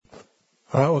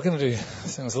All right, we're going to do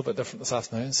things a little bit different this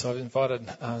afternoon. So I've invited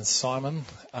Simon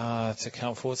to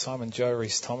come forward. Simon, Joe,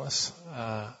 Reese Thomas,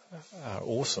 are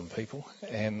awesome people,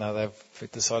 and they've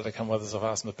decided to come with us. I've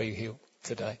asked them to be here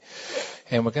today,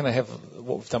 and we're going to have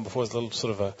what we've done before is a little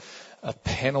sort of a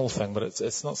panel thing, but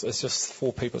it's not. It's just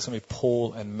four people. It's going to be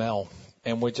Paul and Mel,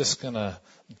 and we're just going to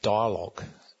dialogue.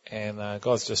 And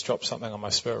God's just dropped something on my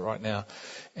spirit right now.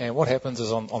 And what happens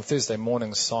is on Thursday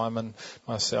mornings, Simon,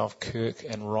 myself, Kirk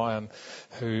and Ryan,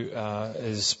 who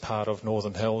is part of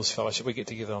Northern Hills Fellowship, we get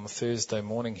together on a Thursday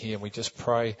morning here and we just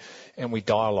pray and we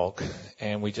dialogue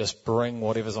and we just bring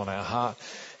whatever's on our heart.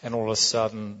 And all of a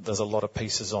sudden there's a lot of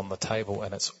pieces on the table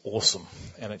and it's awesome.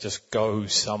 And it just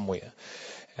goes somewhere.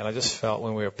 And I just felt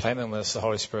when we were planning this, the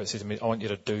Holy Spirit said to me, I want you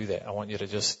to do that. I want you to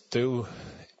just do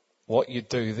what you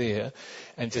do there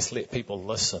and just let people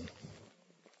listen.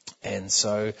 And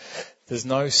so there's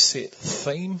no set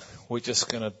theme. We're just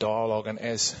going to dialogue, and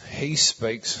as he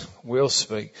speaks, we'll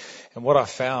speak. And what I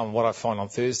find on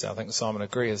Thursday, I think Simon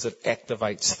agrees, is it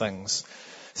activates things.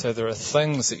 So there are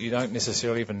things that you don't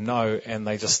necessarily even know, and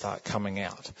they just start coming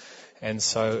out. And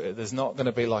so there's not going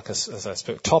to be like a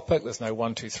topic. There's no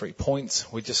 1, 2, 3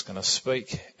 points. We're just going to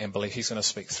speak and believe he's going to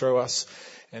speak through us.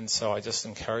 And so I just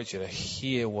encourage you to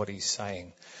hear what he's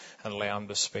saying and allow him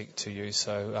to speak to you.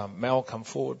 So Mel, come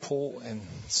forward, Paul and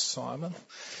Simon.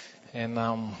 And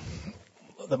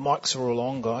the mics are all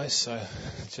on, guys, so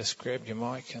just grab your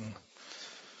mic and...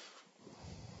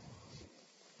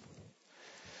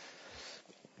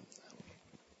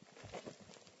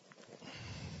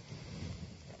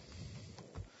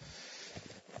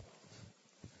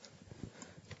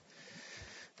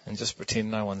 and just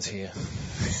pretend no one's here,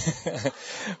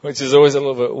 which is always a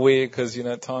little bit weird because,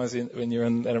 at times when you're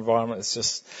in that environment, it's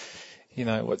just,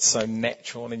 what's so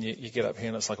natural, and then you get up here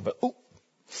and it's like a bit, ooh.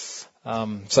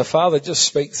 So Father, just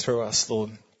speak through us, Lord.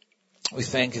 We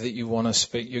thank you that you want to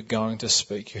speak, you're going to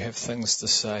speak, you have things to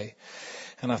say.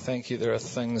 And I thank you there are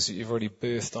things that you've already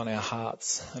birthed on our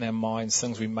hearts and our minds,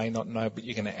 things we may not know, but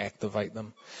you're going to activate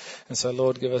them. And so,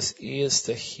 Lord, give us ears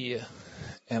to hear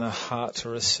and a heart to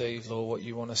receive, Lord, what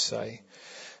you want to say.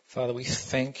 Father, we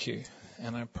thank you.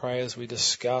 And I pray as we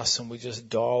discuss and we just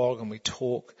dialogue and we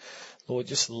talk, Lord,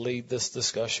 just lead this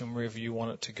discussion wherever you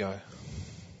want it to go.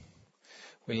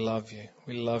 We love you.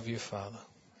 We love you, Father.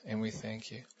 And we thank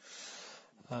you.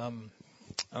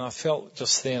 And I felt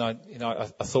just then, I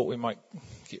thought we might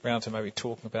get round to maybe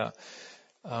talking about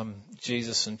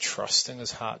Jesus and trusting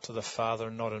his heart to the Father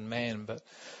and not in man, but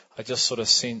I just sort of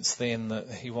sensed then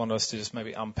that he wanted us to just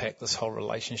maybe unpack this whole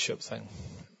relationship thing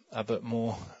a bit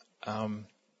more. I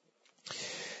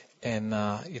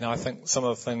think some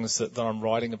of the things that I'm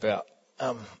writing about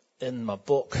in my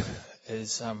book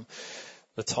is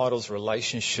the title's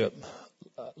Relationship,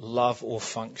 Love or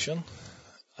Function.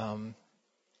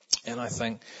 And I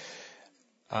think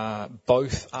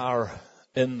both are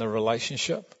in the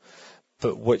relationship,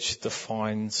 but which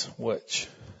defines which?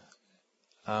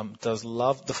 Does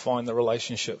love define the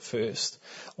relationship first,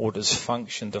 or does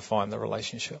function define the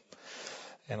relationship?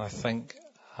 And I think,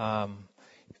 I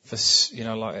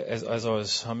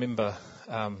remember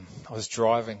I was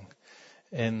driving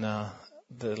in the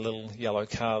little yellow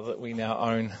car that we now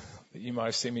own, that you might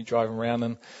have seen me driving around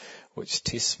in, which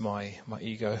tests my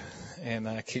ego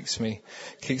and keeps me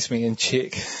in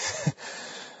check.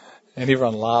 And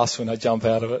everyone laughs when I jump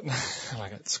out of it. I'm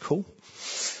like, it's cool.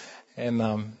 And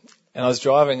I was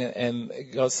driving and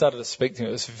God started to speak to me.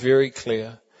 It was very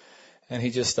clear. And he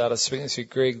just started speaking. He said,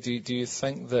 Greg, do you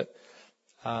think that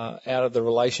out of the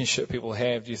relationship people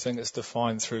have, do you think it's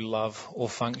defined through love or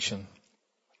function?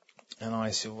 And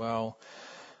I said,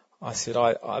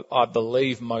 I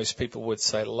believe most people would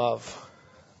say love.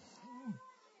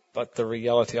 But the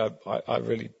reality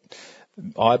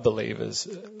I believe is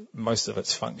most of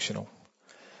it's functional.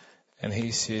 And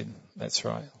he said, that's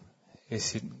right. He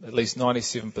said, at least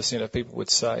 97% of people would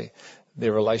say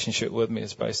their relationship with me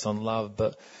is based on love,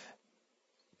 but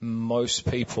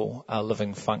most people are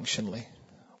living functionally,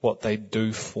 what they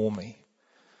do for me.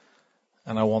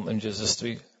 And I want them just to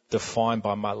be defined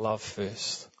by my love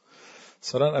first.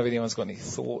 So I don't know if anyone's got any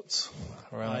thoughts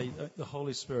around. The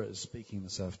Holy Spirit is speaking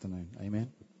this afternoon.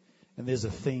 Amen. And there's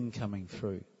a theme coming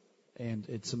through. And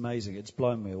it's amazing. It's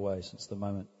blown me away since the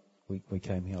moment we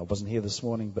came here. I wasn't here this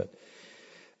morning, but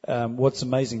what's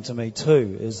amazing to me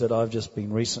too is that I've just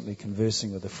been recently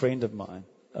conversing with a friend of mine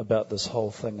about this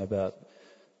whole thing about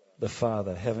the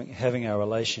Father, having our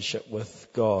relationship with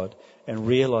God and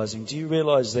realizing, do you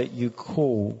realize that you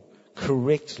call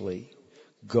correctly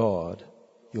God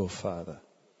your Father?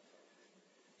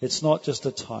 It's not just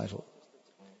a title.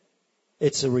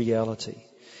 It's a reality.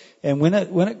 And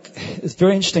it's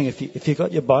very interesting if you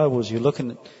got your Bibles, you're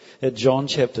looking at John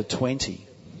chapter 20,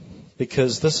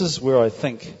 because this is where I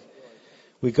think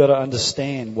we've got to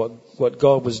understand what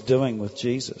God was doing with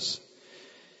Jesus.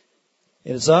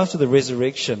 And it's after the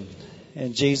resurrection,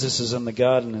 and Jesus is in the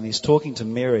garden and he's talking to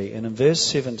Mary. And in verse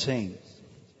 17,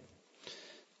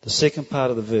 the second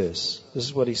part of the verse, this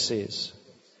is what he says.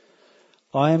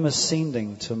 I am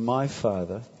ascending to my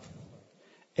Father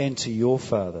and to your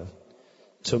Father,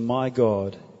 to my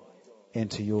God and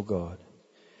to your God.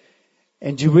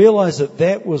 And you realize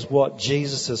that was what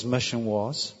Jesus' mission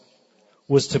was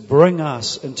to bring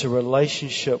us into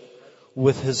relationship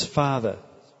with his Father,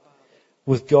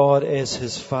 with God as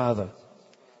his Father.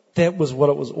 That was what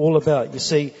it was all about. You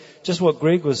see, just what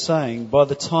Greg was saying, by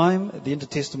the time the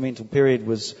intertestamental period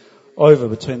was over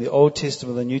between the Old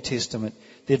Testament and the New Testament,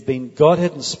 God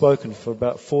hadn't spoken for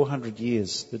about 400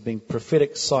 years. There'd been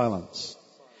prophetic silence.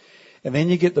 And then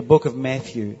you get the book of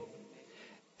Matthew,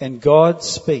 and God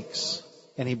speaks,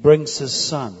 and he brings his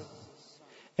Son.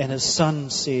 And his Son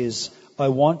says, I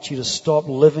want you to stop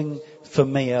living for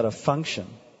me out of function,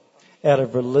 out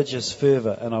of religious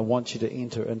fervor, and I want you to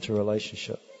enter into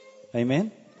relationship.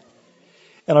 Amen?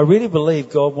 And I really believe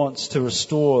God wants to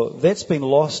restore. That's been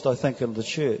lost, I think, in the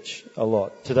church a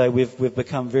lot. Today we've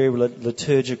become very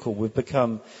liturgical. We've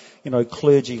become,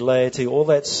 clergy, laity, all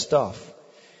that stuff.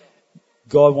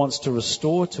 God wants to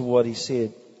restore to what he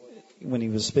said when he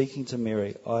was speaking to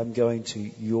Mary, I'm going to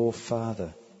your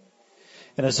Father.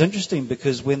 And it's interesting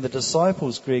because when the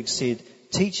disciples, Greg, said,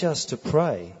 teach us to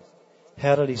pray,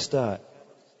 how did he start?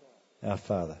 Our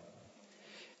Father.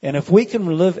 And if we can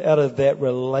live out of that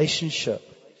relationship,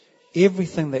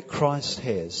 everything that Christ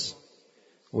has,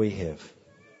 we have.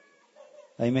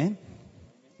 Amen?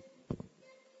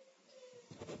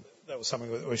 That was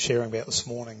something that we were sharing about this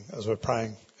morning as we were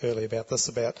praying earlier about this,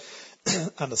 about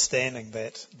understanding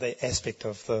that the aspect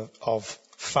of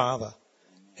Father.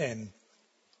 And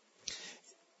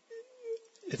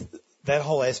that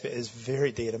whole aspect is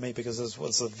very dear to me because it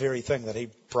was the very thing that he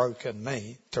broke in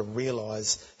me to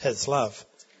realise his love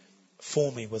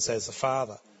for me was as a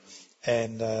father.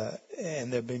 And there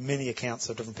have been many accounts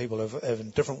of different people who have in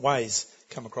different ways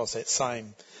come across that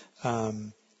same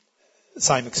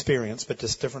experience, but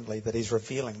just differently, that he's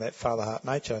revealing that father heart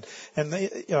nature. And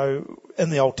in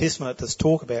the Old Testament, it does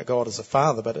talk about God as a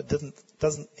father, but it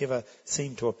doesn't ever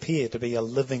seem to appear to be a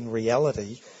living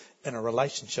reality in a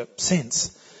relationship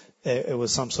sense. It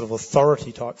was some sort of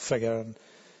authority type figure and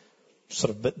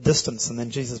sort of bit distance, and then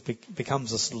Jesus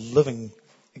becomes this living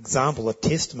example, a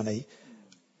testimony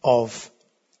of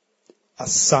a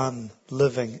son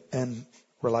living in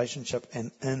relationship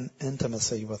and in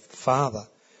intimacy with Father.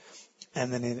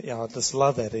 And then I just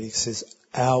love that he says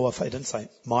our. He didn't say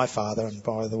my Father, and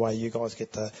by the way, you guys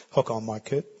get the hook on my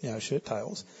shirt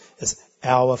tails. It's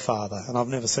our Father, and I've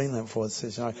never seen that before. It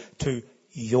says to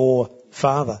your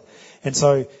Father. And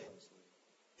so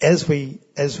as we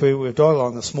were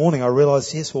dialoguing this morning, I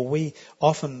realised we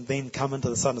often then come into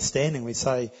this understanding. We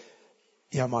say,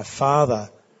 my Father,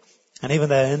 and even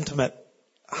that intimate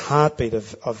heartbeat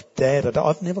of Dad.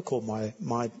 I've never called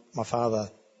my father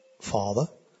Father.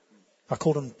 I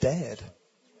called him Dad.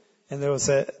 And there was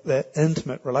that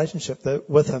intimate relationship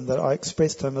with him that I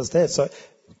expressed to him as Dad. So it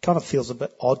kind of feels a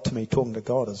bit odd to me talking to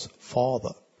God as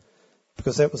Father,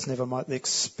 because that was never the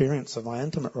experience of my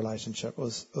intimate relationship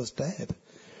was Dad.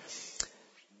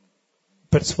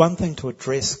 But it's one thing to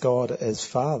address God as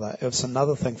Father. It was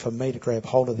another thing for me to grab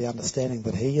hold of the understanding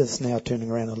that he is now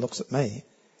turning around and looks at me.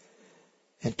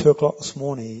 And 2:00 this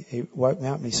morning, he woke me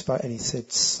up and he spoke and he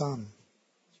said, Son.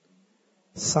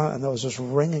 And that was just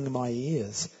ringing in my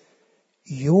ears.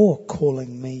 You're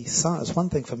calling me son. It's one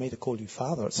thing for me to call you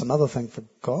Father. It's another thing for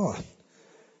God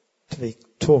to be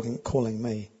calling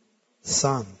me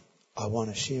Son. I want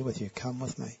to share with you. Come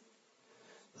with me.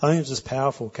 I think it's just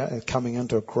powerful coming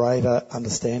into a greater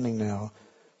understanding now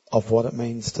of what it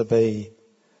means to be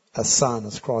a son,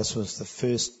 as Christ was the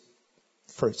first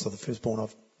fruits, or the firstborn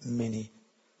of many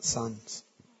sons.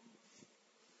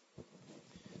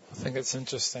 I think it's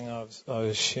interesting. I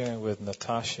was sharing with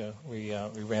Natasha. We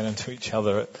ran into each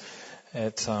other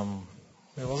at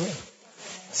where was it?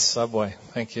 Subway.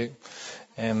 Thank you.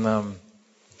 And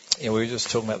we were just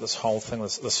talking about this whole thing,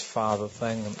 this father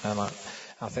thing, and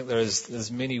I think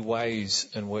there's many ways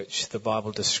in which the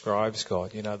Bible describes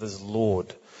God. There's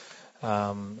Lord,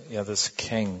 there's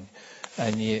King,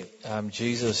 and yet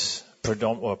Jesus pretty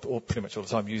much all the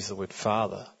time uses the word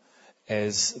Father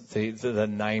as the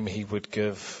name he would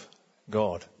give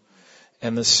God.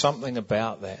 And there's something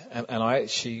about that. And I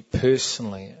actually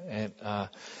personally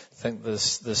think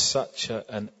there's such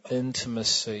an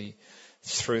intimacy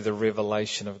through the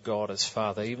revelation of God as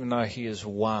Father. Even though He is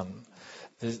one,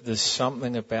 there's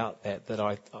something about that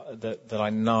I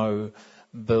know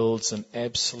builds an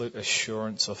absolute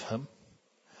assurance of Him,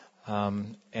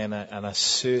 and a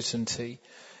certainty,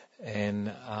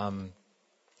 and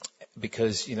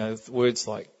because words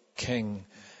like King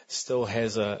still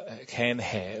can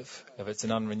have, if it's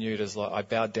an unrenewed, is like, I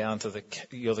bow down to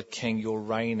you're the King, you're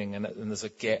reigning, and there's a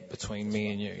gap between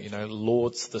me and you.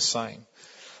 Lord's the same.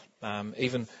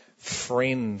 Even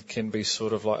friend can be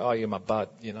sort of like, oh, you're my bud,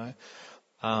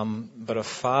 But a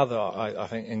father, I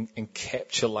think,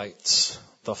 encapsulates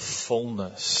the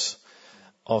fullness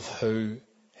of who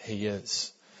He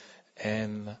is.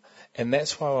 And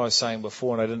that's why I was saying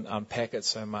before, and I didn't unpack it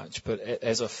so much, but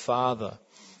as a father,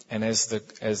 and as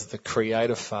the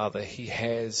creative Father, He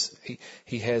has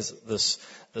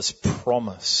this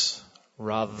promise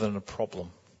rather than a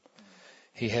problem.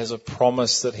 He has a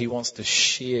promise that He wants to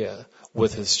share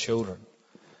with His children,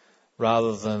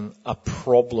 rather than a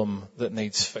problem that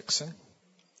needs fixing.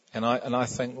 And I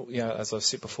think, as I've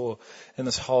said before, in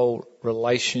this whole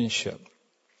relationship,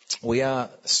 we are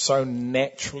so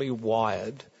naturally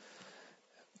wired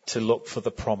to look for the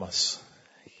promise.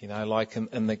 Like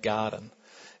in the garden.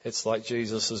 It's like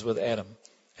Jesus is with Adam,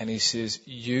 and He says,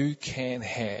 you can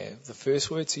have, the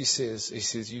first words He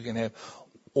says, you can have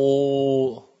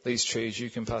all these trees,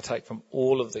 you can partake from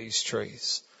all of these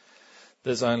trees.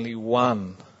 There's only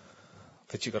one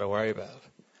that you've got to worry about.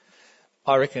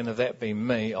 I reckon if that been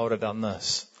me, I would have done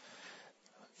this.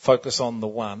 Focus on the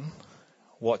one,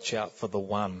 watch out for the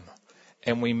one.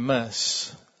 And we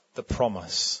miss the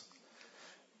promise,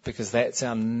 because that's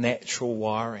our natural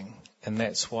wiring. And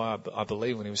that's why I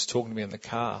believe when He was talking to me in the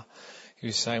car, He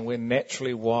was saying, we're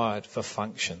naturally wired for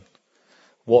function.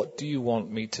 What do you want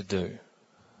me to do?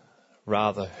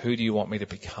 Rather, who do you want me to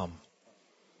become?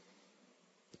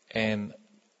 And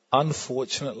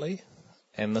unfortunately,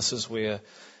 and this is where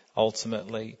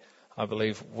ultimately I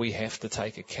believe we have to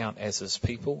take account as His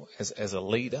people, as a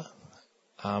leader.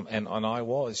 And I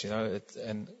was,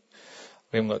 and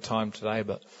we haven't got time today,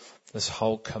 but this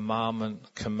whole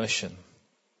commandment commission,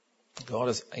 God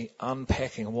is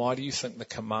unpacking. Why do you think the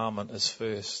commandment is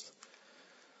first?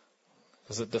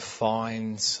 Because it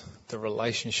defines the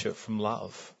relationship from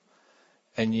love.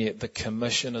 And yet the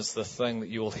commission is the thing that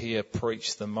you'll hear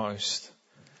preached the most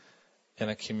in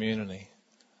a community.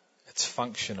 It's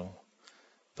functional,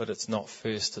 but it's not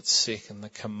first, it's second. The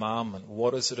commandment.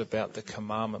 What is it about the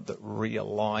commandment that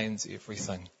realigns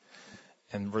everything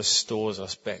and restores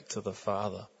us back to the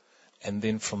Father? And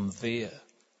then from there,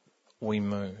 we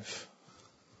move.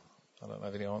 I don't know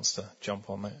if anyone wants to jump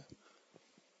on that.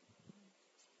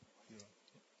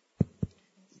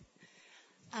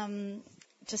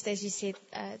 Just as you said,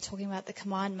 talking about the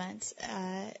commandments,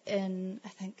 in, I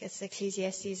think it's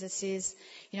Ecclesiastes, it says,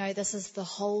 this is the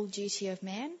whole duty of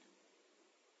man,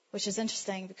 which is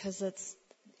interesting because it's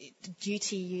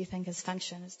duty you think is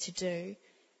function, is to do,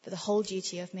 but the whole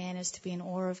duty of man is to be in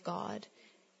awe of God,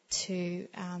 to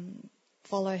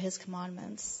follow His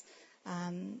commandments,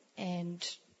 and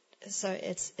so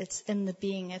it's in the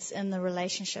being, it's in the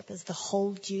relationship, is the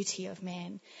whole duty of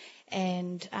man,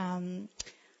 and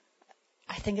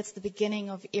I think it's the beginning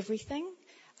of everything,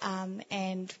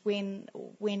 and when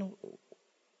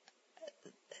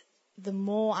the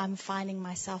more I'm finding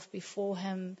myself before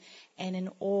Him and in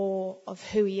awe of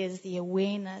who He is, the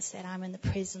awareness that I'm in the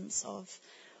presence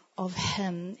of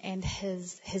Him and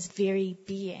His very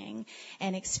being,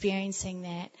 and experiencing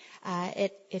that,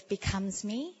 it becomes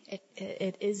me.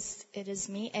 It is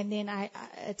me, and then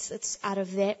it's out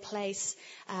of that place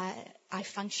I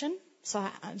function. So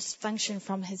I function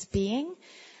from His being,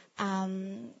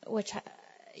 which,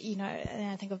 and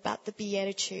I think about the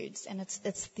Beatitudes, and it's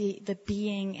the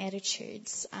being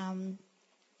attitudes.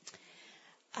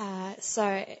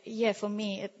 So for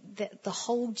me, the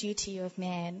whole duty of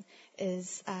man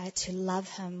is to love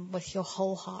Him with your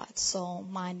whole heart, soul,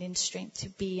 mind, and strength, to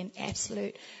be in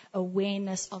absolute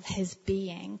awareness of His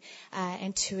being,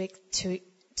 and to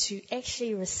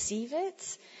actually receive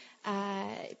it.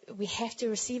 We have to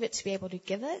receive it to be able to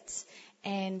give it.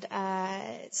 And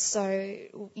so,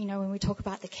 when we talk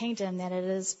about the kingdom, that it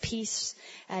is peace,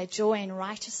 joy, and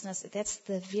righteousness, that's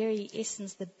the very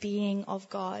essence, the being of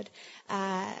God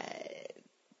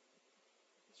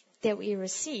that we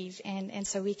receive. And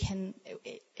so we can,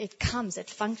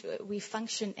 we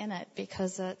function in it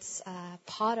because it's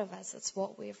part of us. It's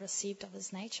what we've received of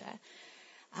His nature.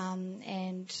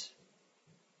 And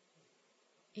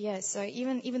So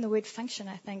even the word function,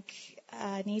 I think,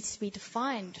 needs to be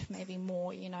defined maybe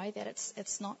more, that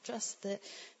it's not just the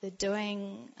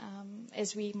doing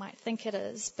as we might think it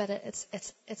is, but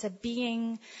it's a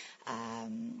being,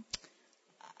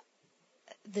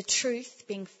 the truth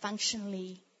being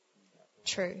functionally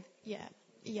true.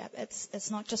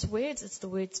 It's not just words, it's the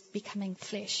words becoming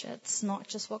flesh. It's not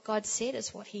just what God said,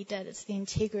 it's what He did. It's the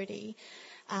integrity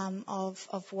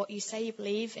of what you say you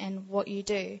believe and what you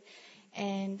do.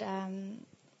 And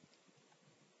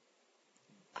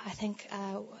I think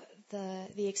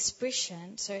the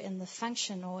expression, so in the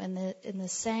function or in the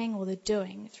saying or the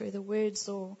doing through the words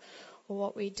or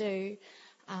what we do,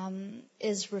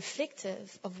 is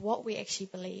reflective of what we actually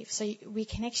believe. So we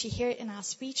can actually hear it in our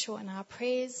speech or in our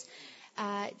prayers.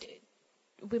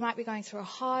 We might be going through a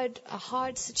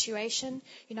hard situation,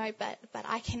 but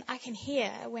I can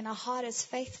hear when our heart is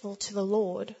faithful to the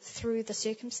Lord through the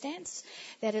circumstance,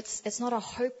 that it's not a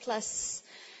hopelessness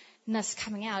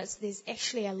coming out. There's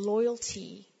actually a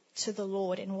loyalty to the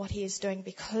Lord and what He is doing,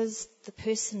 because the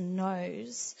person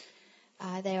knows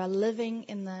they are living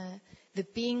in the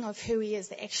being of who He is.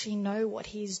 They actually know what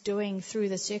He's doing through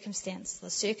the circumstance. The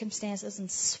circumstance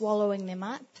isn't swallowing them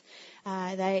up.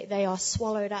 They are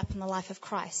swallowed up in the life of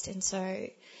Christ. And so,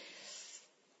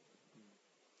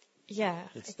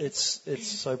 It's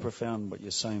so profound what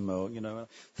you're saying, Mel.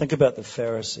 Think about the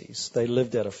Pharisees. They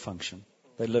lived out of function.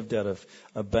 They lived out of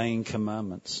obeying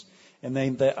commandments. And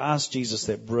they asked Jesus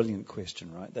that brilliant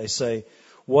question, right? They say,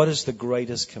 what is the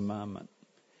greatest commandment?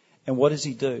 And what does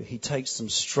He do? He takes them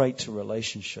straight to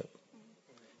relationship.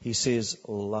 He says,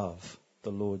 love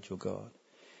the Lord your God.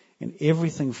 And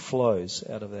everything flows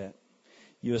out of that.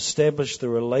 You establish the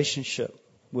relationship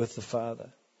with the Father,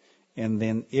 and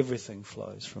then everything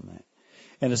flows from that.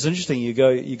 And it's interesting, you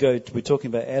go, we're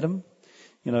talking about Adam.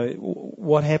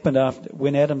 What happened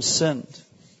when Adam sinned?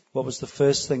 What was the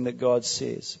first thing that God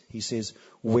says? He says,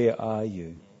 where are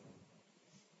you?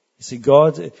 You see,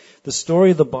 the story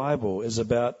of the Bible is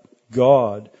about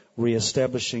God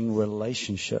reestablishing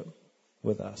relationship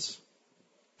with us.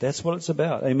 That's what it's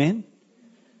about. Amen?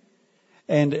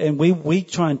 And we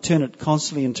try and turn it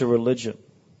constantly into religion,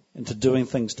 into doing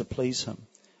things to please Him.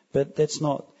 But that's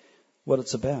not what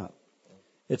it's about.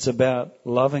 It's about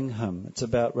loving Him. It's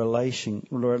about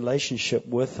relationship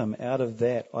with Him. Out of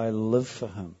that, I live for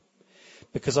Him.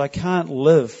 Because I can't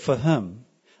live for Him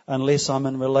unless I'm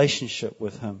in relationship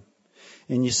with Him.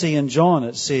 And you see in John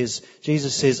it says,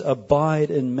 Jesus says,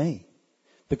 abide in me.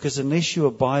 Because unless you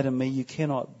abide in me, you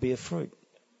cannot bear fruit.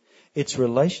 It's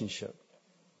relationship.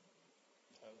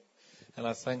 And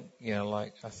I think,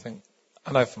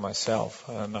 I know for myself,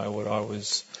 I know what I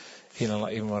was,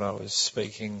 even what I was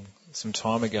speaking some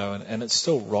time ago, and it's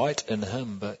still right in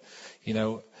Him, but,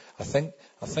 I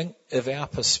think if our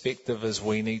perspective is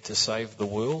we need to save the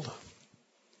world,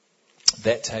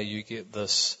 that's how you get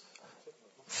this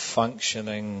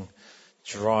functioning,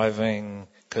 driving,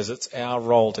 because it's our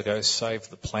role to go save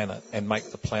the planet and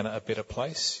make the planet a better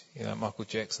place. Michael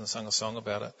Jackson sung a song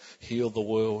about it, heal the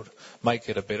world, make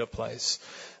it a better place.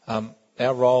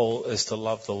 Our role is to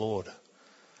love the Lord.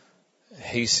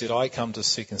 He said, I come to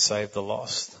seek and save the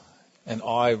lost, and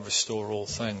I restore all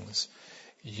things.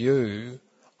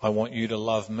 I want you to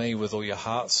love me with all your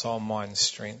heart, soul, mind,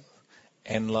 strength,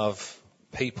 and love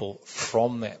people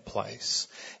from that place.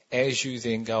 As you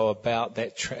then go about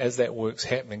that, as that work's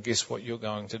happening, guess what you're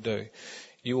going to do?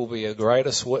 You will be a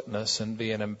greatest witness and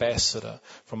be an ambassador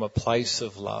from a place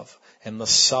of love. And the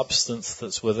substance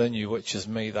that's within you, which is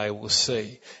me, they will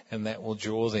see, and that will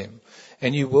draw them.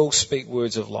 And you will speak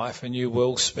words of life, and you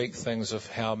will speak things of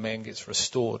how man gets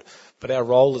restored. But our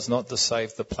role is not to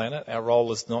save the planet. Our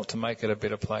role is not to make it a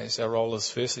better place. Our role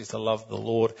is firstly to love the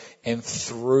Lord, and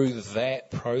through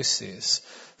that process,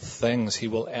 He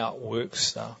will outwork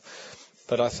stuff.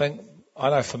 But I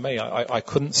know for me, I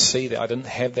couldn't see that. I didn't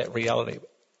have that reality.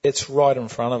 It's right in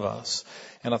front of us.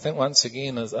 And I think once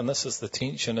again, and this is the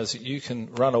tension, is that you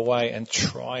can run away and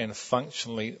try and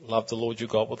functionally love the Lord your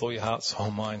God with all your heart,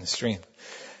 soul, mind, and strength.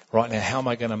 Right now, how am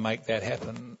I going to make that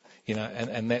happen?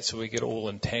 And that's where we get all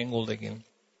entangled again.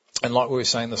 And like we were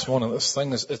saying this morning,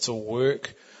 it's a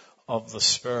work of the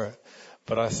Spirit.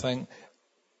 But I think,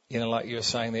 like you were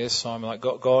saying there, Simon, like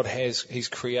God He's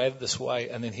created this way,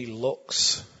 and then He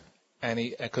looks, and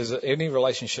because any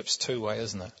relationship's two-way,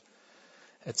 isn't it?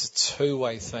 It's a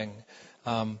two-way thing.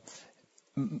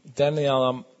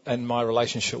 Danielle and my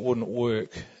relationship wouldn't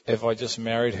work if I just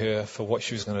married her for what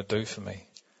she was going to do for me.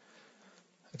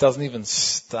 It doesn't even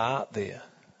start there.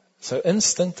 So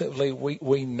instinctively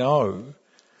we know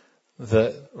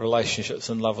that relationships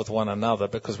in love with one another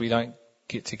because we don't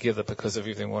get together because of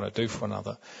everything we want to do for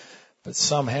another. But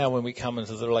somehow when we come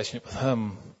into the relationship with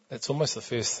him, it's almost the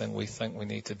first thing we think we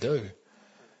need to do.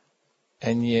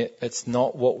 And yet it's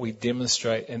not what we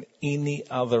demonstrate in any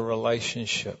other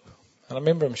relationship. And I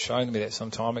remember him showing me that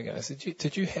some time ago. I said,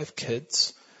 did you have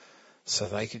kids so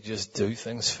they could just do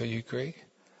things for you, Greg?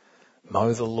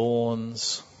 Mow the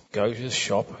lawns, go to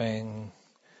shopping,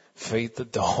 feed the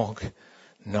dog?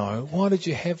 No. Why did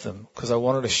you have them? Because I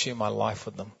wanted to share my life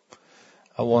with them.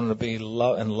 I wanted to be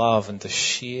in love and to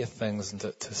share things and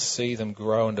to see them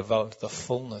grow and develop to the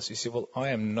fullness. You see, well, I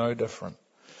am no different.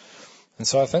 And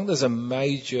so I think there's a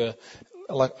major,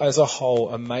 as a whole,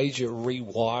 a major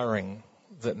rewiring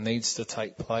that needs to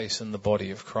take place in the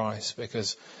body of Christ,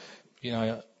 because,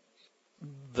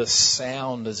 the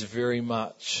sound is very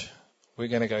much, we're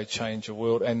going to go change the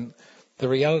world. And the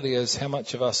reality is, how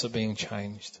much of us are being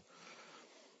changed?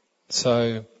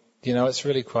 So, it's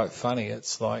really quite funny.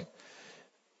 It's like,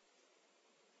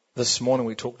 this morning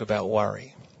we talked about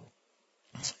worry.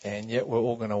 And yet we're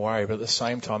all going to worry, but at the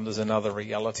same time there's another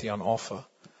reality on offer.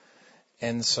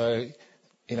 And so,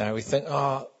 we think,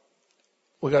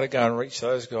 we've got to go and reach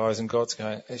those guys, and God's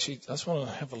going, actually, I just want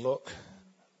to have a look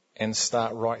and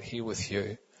start right here with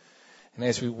you. And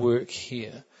as we work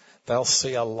here, they'll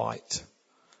see a light.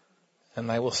 And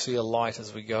they will see a light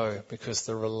as we go, because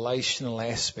the relational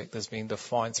aspect has been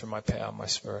defined through my power and my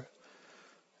spirit.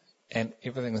 And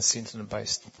everything is centered and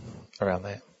based around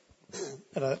that.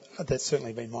 And that's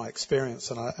certainly been my experience,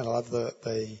 and I love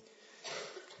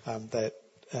that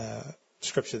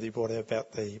scripture that you brought out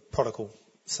about the prodigal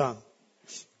son,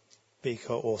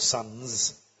 or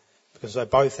sons, because they're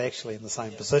both actually in the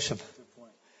same position.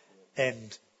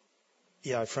 And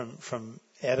from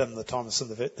Adam, the time of sin,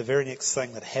 the very next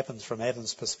thing that happens from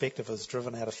Adam's perspective is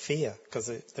driven out of fear, because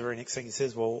the very next thing he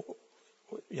says, well,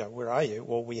 where are you?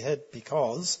 Well, we hid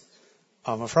because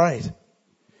I'm afraid.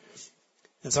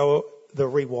 And so the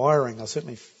rewiring, I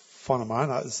certainly find on my own,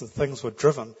 is that things were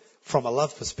driven from a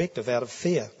love perspective out of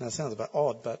fear. Now it sounds a bit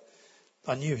odd, but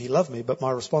I knew he loved me, but my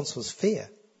response was fear.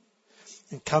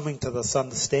 And coming to this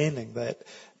understanding that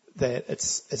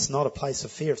it's not a place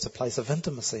of fear, it's a place of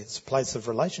intimacy, it's a place of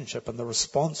relationship, and the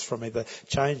response from me, the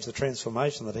change, the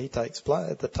transformation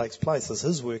that takes place is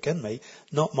his work in me,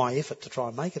 not my effort to try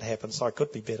and make it happen so I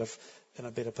could be in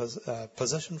a better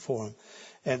position for him.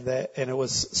 And it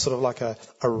was sort of like a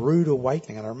rude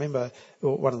awakening. And I remember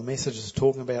one of the messages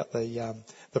talking about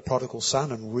the prodigal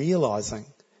son and realizing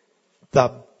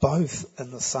they're both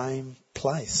in the same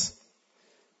place.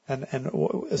 And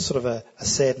it's sort of a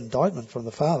sad indictment from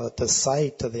the father to say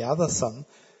to the other son,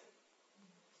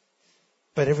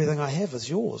 but everything I have is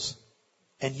yours.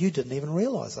 And you didn't even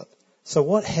realize it. So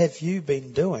what have you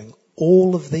been doing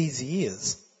all of these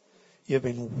years? You've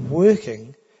been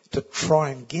working to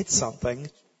try and get something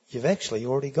you've actually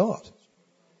already got.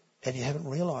 And you haven't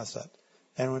realised it.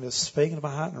 And when it's speaking to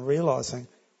my heart and realising,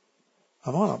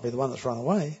 I might not be the one that's run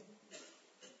away,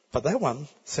 but that one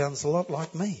sounds a lot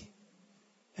like me.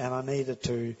 And I needed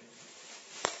to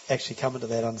actually come into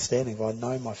that understanding of I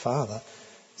know my Father,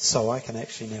 so I can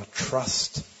actually now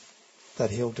trust that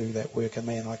he'll do that work in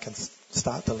me, and I can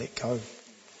start to let go.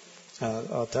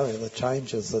 I'll tell you, the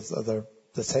changes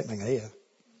that's happening here.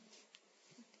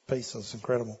 Peace is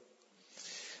incredible.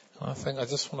 I think I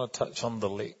just want to touch on the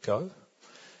let go,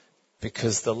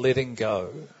 because the letting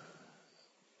go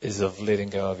is of letting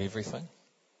go of everything.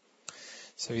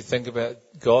 So if you think about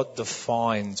it, God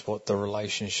defines what the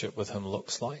relationship with him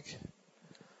looks like.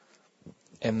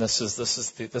 And this is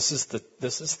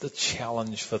the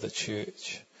challenge for the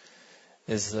church,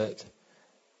 is that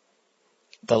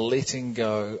the letting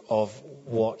go of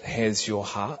what has your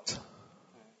heart,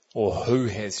 or who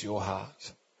has your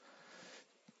heart,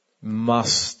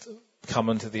 must come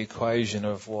into the equation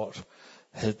of what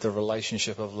the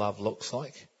relationship of love looks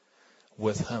like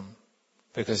with him.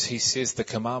 Because he says the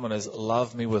commandment is,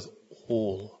 love me with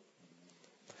all.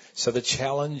 So the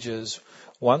challenge is,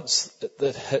 once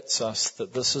that hits us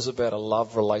that this is about a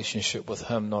love relationship with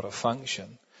him, not a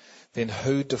function, then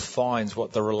who defines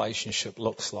what the relationship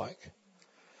looks like?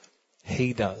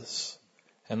 He does.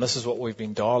 And this is what we've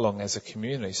been dialoguing as a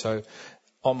community. So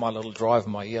on my little drive,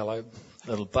 my yellow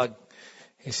little bug,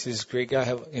 he says, Greg, go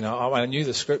have, I knew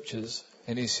the scriptures,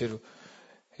 and he said,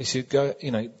 go,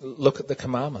 look at the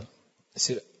commandment. He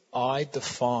said, I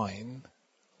define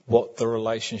what the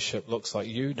relationship looks like.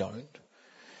 You don't.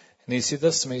 And he said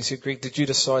this to me. He said, Greg, did you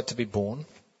decide to be born?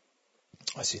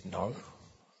 I said, no.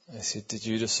 I said, did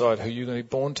you decide who you're going to be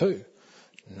born to?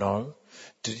 No.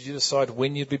 Did you decide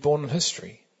when you'd be born in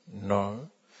history? No.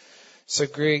 So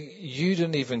Greg, you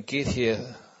didn't even get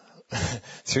here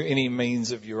through any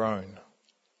means of your own.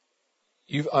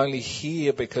 You're only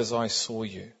here because I saw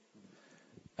you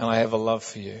and I have a love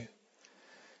for you.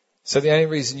 So the only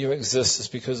reason you exist is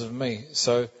because of me.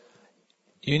 So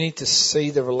you need to see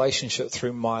the relationship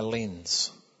through my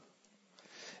lens.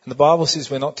 And the Bible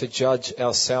says we're not to judge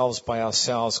ourselves by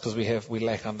ourselves because we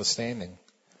lack understanding.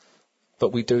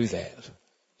 But we do that.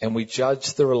 And we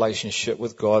judge the relationship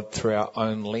with God through our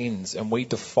own lens. And we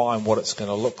define what it's going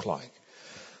to look like.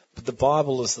 But the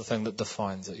Bible is the thing that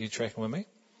defines it. Are you tracking with me?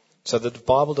 So the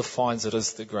Bible defines it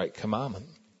as the great commandment.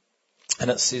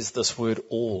 And it says this word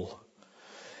all.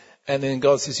 And then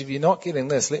God says, if you're not getting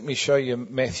this, let me show you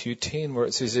Matthew 10 where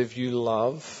it says, if you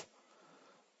love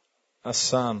a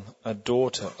son, a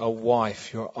daughter, a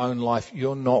wife, your own life,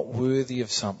 you're not worthy of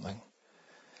something.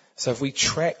 So if we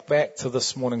track back to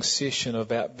this morning's session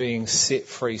about being set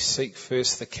free, seek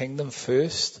first the kingdom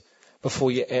first before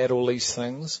you add all these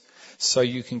things so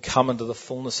you can come into the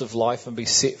fullness of life and be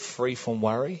set free from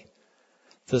worry.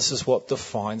 This is what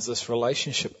defines this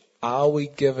relationship. Are we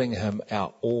giving him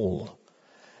our all?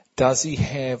 Does he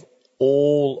have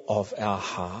all of our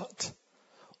heart?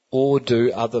 Or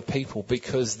do other people?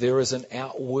 Because there is an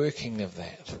outworking of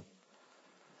that.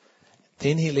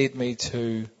 Then he led me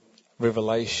to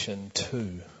Revelation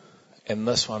 2. And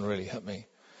this one really hit me.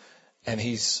 And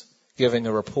he's giving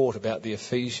a report about the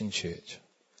Ephesian church.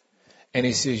 And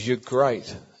he says, you're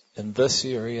great in this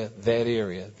area, that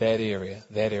area, that area,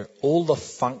 that area. All the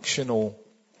functional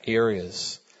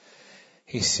areas.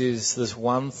 He says, there's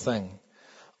one thing.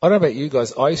 I don't know about you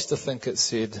guys. I used to think it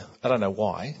said, I don't know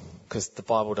why, because the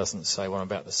Bible doesn't say what I'm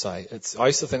about to say. I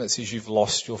used to think it says you've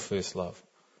lost your first love.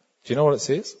 Do you know what it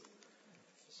says?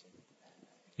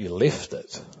 You left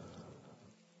it.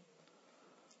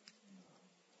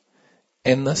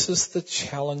 And this is the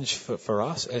challenge for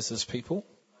us as his people,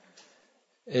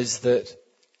 is that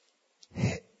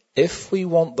if we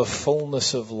want the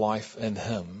fullness of life in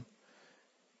him,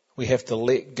 we have to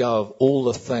let go of all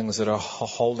the things that are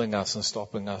holding us and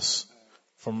stopping us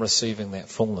from receiving that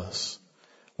fullness,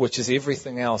 which is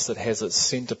everything else that has its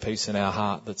centerpiece in our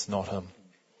heart that's not him.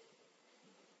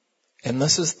 And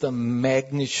this is the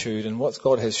magnitude, and what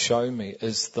God has shown me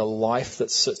is the life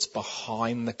that sits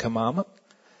behind the commandment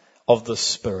of the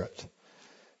Spirit.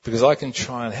 Because I can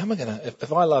try and,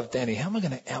 if I love Danny, how am I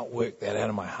going to outwork that out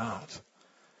of my heart?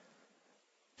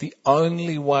 The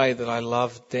only way that I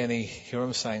love Danny, hear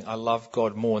him saying, I love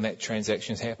God more, and that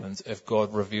transaction happens if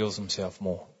God reveals himself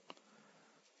more.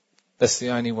 That's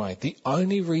the only way. The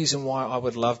only reason why I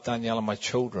would love Danielle and my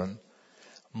children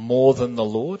more than the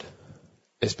Lord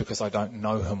is because I don't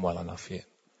know him well enough yet.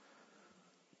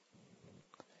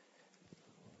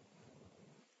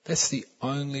 That's the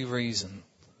only reason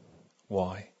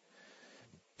why.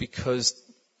 Because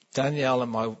Danielle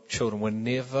and my children were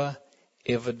never,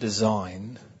 ever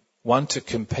designed, one, to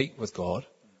compete with God.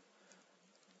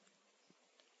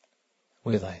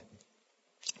 Were they?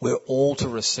 We're all to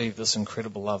receive this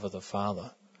incredible love of the Father.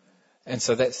 And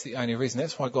so that's the only reason.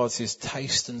 That's why God says,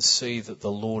 taste and see that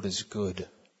the Lord is good.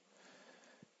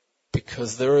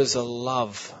 Because there is a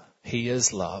love. He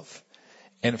is love.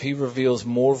 And if he reveals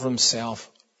more of himself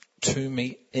to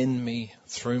me, in me,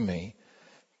 through me,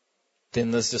 then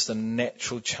there's just a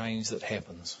natural change that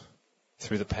happens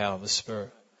through the power of the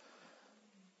Spirit.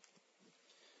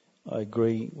 I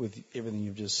agree with everything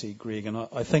you've just said, Greg. And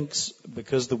I think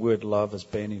because the word love is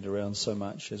bandied around so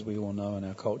much, as we all know in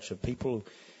our culture, people,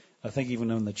 I think even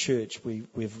in the church,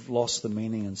 we've lost the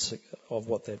meaning of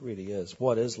what that really is.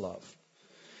 What is love?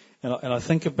 And I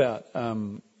think about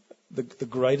the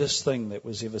greatest thing that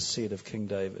was ever said of King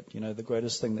David. You know, the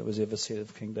greatest thing that was ever said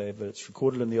of King David. It's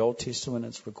recorded in the Old Testament.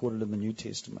 It's recorded in the New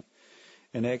Testament.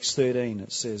 In Acts 13,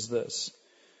 it says this.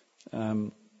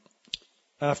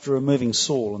 After removing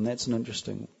Saul, and that's an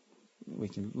interesting, we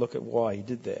can look at why he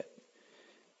did that.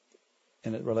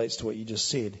 And it relates to what you just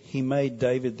said. He made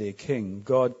David their king.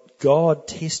 God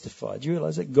testified. Do you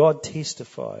realize that? God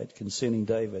testified concerning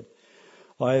David.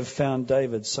 I have found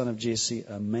David, son of Jesse,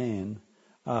 a man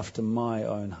after my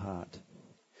own heart.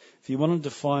 If you want to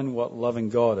define what loving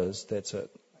God is, that's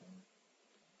it.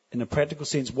 In a practical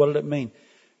sense, what did it mean?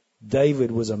 David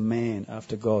was a man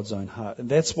after God's own heart. And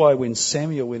that's why when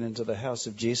Samuel went into the house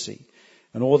of Jesse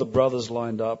and all the brothers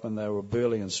lined up and they were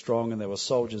burly and strong and there were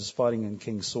soldiers fighting in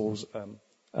King Saul's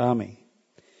army,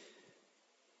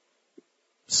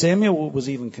 Samuel was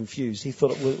even confused. He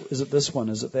thought, is it this one?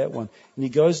 Is it that one? And he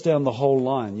goes down the whole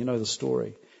line. You know the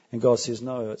story. And God says,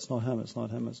 no, it's not him. It's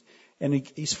not him. And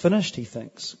he's finished, he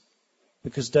thinks.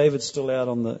 Because David's still out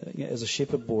as a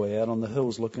shepherd boy, out on the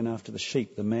hills looking after the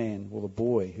sheep, the man or the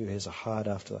boy who has a heart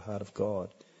after the heart of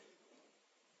God.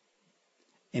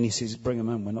 And he says, bring him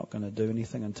in. We're not going to do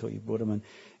anything until you brought him in.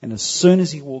 And as soon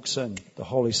as he walks in, the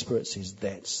Holy Spirit says,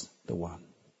 that's the one.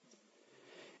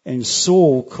 And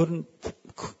Saul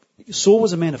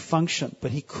was a man of function,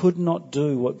 but he could not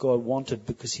do what God wanted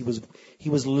because he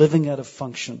was living out of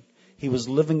function. He was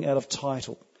living out of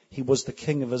title. He was the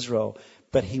king of Israel,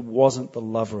 but he wasn't the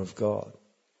lover of God.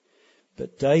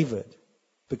 But David,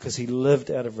 because he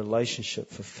lived out of relationship,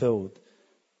 fulfilled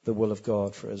the will of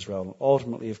God for Israel. And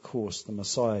ultimately, of course, the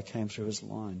Messiah came through his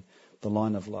line, the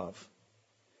line of love.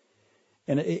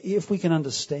 And if we can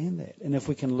understand that, and if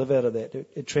we can live out of that,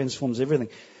 it transforms everything.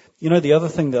 You know, the other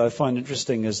thing that I find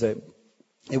interesting is that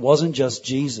it wasn't just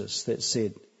Jesus that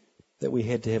said that we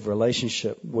had to have a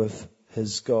relationship with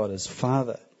his God as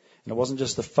Father. And it wasn't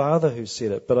just the Father who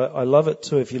said it, but I love it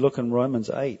too if you look in Romans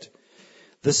 8.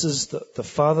 This is the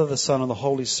Father, the Son, and the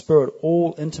Holy Spirit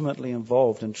all intimately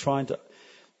involved in trying to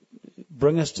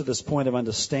bring us to this point of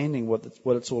understanding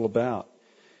what it's all about.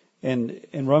 And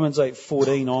in Romans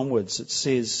 8:14 onwards, it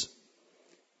says,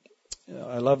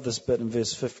 I love this bit in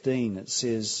verse 15. It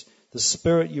says, the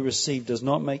Spirit you received does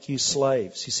not make you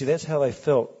slaves. You see, that's how they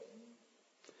felt.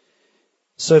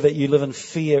 So that you live in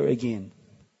fear again.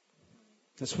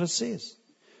 That's what it says.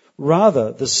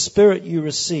 Rather, the Spirit you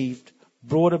received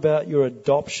brought about your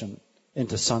adoption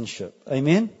into sonship.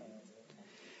 Amen?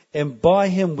 And by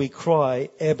him we cry,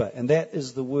 Abba. And that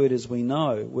is the word as we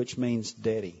know, which means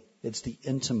daddy. It's the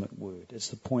intimate word. It's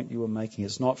the point you were making.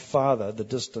 It's not Father, the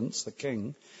distance, the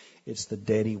king. It's the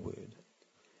daddy word.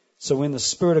 So when the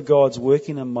Spirit of God's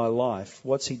working in my life,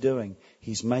 what's he doing?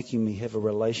 He's making me have a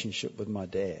relationship with my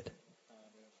dad.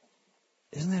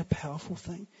 Isn't that a powerful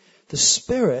thing? The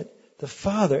Spirit, the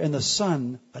Father, and the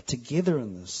Son are together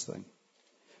in this thing,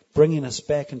 bringing us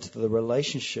back into the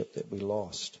relationship that we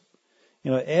lost.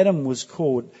 You know, Adam was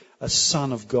called a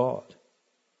son of God.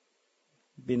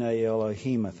 B'nai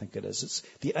Elohim, I think it is. It's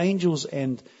the angels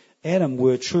and Adam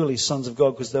were truly sons of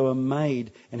God because they were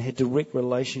made and had direct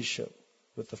relationship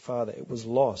with the Father. It was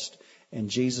lost. And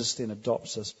Jesus then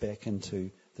adopts us back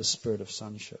into the spirit of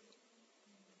sonship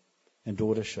and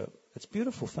daughtership. It's a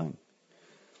beautiful thing.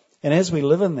 And as we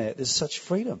live in that, there's such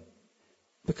freedom.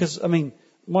 Because, I mean,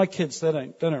 my kids, they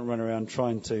don't run around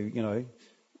trying to, you know,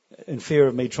 in fear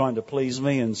of me trying to please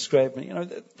me and scrap me. You know,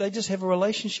 they just have a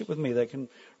relationship with me. They can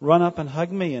run up and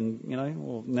hug me and, you know,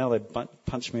 well, now they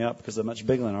punch me up because they're much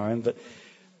bigger than I am.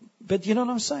 But you know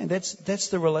what I'm saying? That's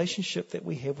the relationship that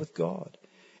we have with God.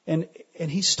 And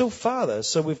he's still Father,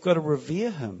 so we've got to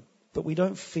revere him. But we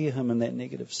don't fear him in that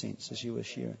negative sense, as you were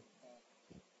sharing.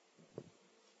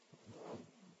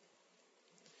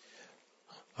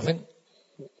 I think,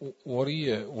 what are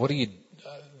you,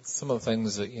 some of the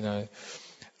things that, you know,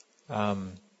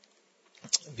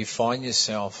 if you find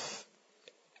yourself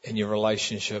in your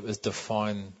relationship is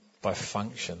defined by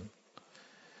function,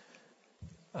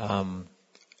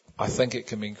 I think it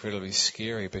can be incredibly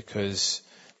scary because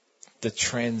the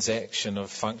transaction of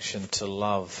function to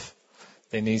love,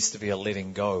 there needs to be a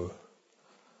letting go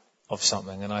of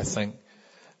something. And I think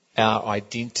our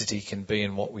identity can be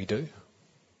in what we do.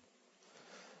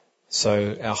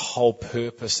 So our whole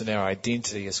purpose and our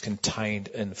identity is contained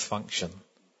in function.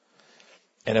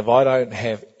 And if I don't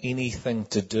have anything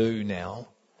to do now,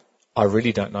 I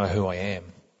really don't know who I am.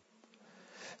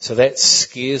 So that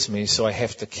scares me, so I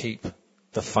have to keep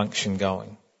the function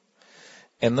going.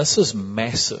 And this is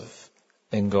massive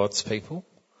in God's people.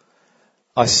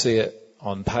 I see it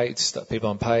on people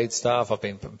on paid staff. I've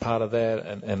been part of that,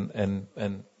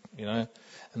 and you know,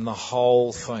 and the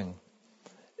whole thing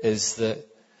is that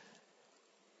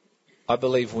I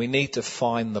believe we need to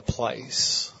find the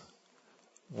place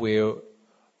where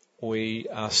we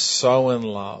are so in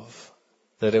love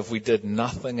that if we did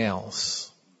nothing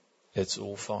else, it's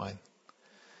all fine.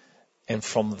 And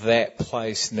from that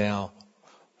place now,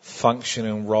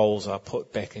 functioning roles are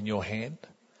put back in your hand.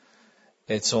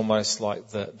 It's almost like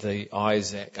the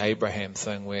Isaac, Abraham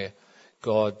thing where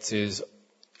God says,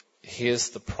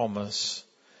 here's the promise,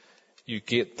 you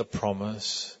get the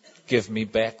promise, give me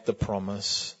back the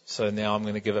promise, so now I'm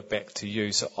going to give it back to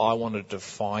you. So I want to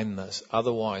define this.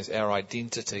 Otherwise, our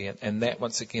identity, and that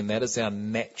once again, that is our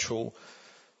natural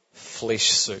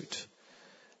flesh suit.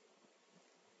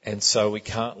 And so we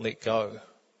can't let go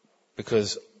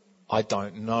because I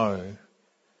don't know.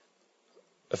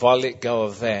 If I let go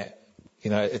of that, you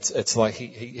know, it's like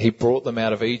he brought them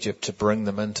out of Egypt to bring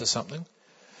them into something.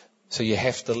 So you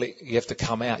have to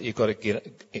come out. You've got to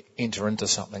enter into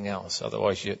something else.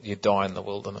 Otherwise, you die in the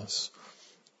wilderness.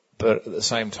 But at the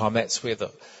same time, that's where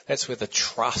the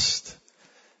trust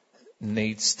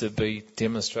needs to be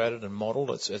demonstrated and modelled.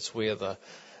 It's where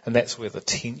and that's where the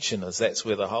tension is. That's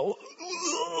where the whole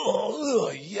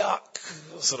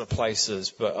yuck sort of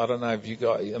places. But I don't know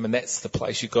if that's the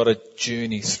place. You've got to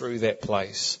journey through that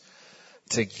place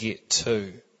to get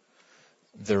to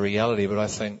the reality. But I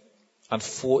think,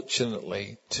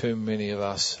 unfortunately, too many of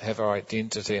us have our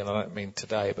identity, and I don't mean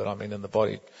today, but I mean in the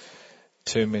body,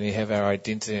 too many have our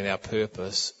identity and our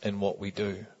purpose in what we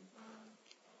do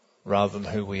rather than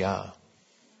who we are.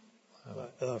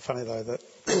 Funny though that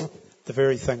the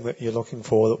very thing that you're looking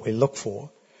for, that we look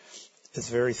for, is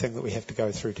the very thing that we have to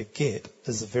go through to get,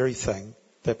 is the very thing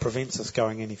that prevents us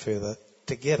going any further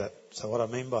to get it. So what I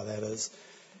mean by that is,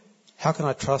 how can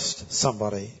I trust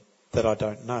somebody that I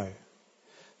don't know?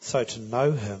 So to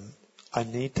know him, I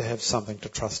need to have something to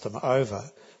trust him over.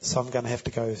 So I'm going to have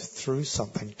to go through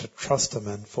something to trust him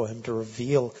in, for him to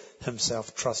reveal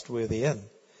himself trustworthy in.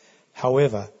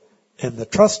 However, in the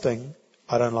trusting,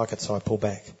 I don't like it, so I pull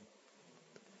back.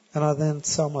 And I then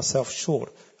sell myself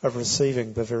short of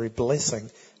receiving the very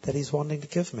blessing that he's wanting to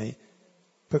give me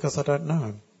because I don't know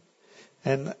him.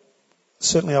 And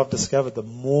certainly I've discovered the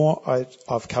more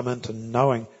I've come into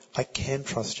knowing I can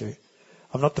trust you.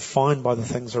 I'm not defined by the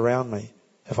things around me.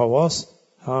 If I was,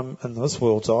 in this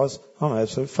world's eyes, I'm an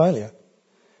absolute failure.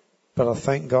 But I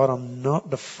thank God I'm not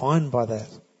defined by that.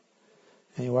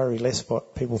 And you worry less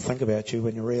what people think about you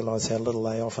when you realise how little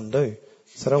they often do.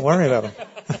 So don't worry about them.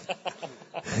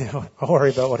 I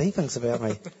worry about what he thinks about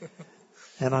me.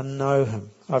 And I know him.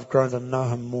 I've grown to know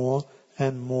him more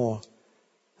and more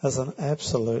as an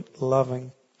absolute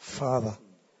loving Father.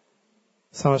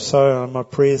 So much so in my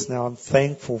prayers now, I'm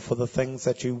thankful for the things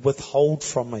that you withhold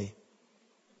from me.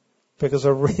 Because I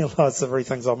realise the very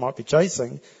things I might be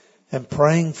chasing and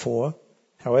praying for,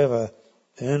 however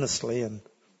earnestly and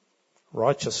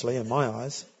righteously in my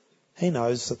eyes, he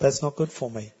knows that that's not good for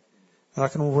me. And I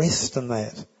can rest in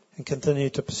that and continue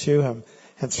to pursue him.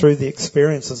 And through the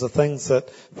experiences, the things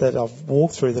that I've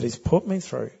walked through, that he's put me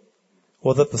through,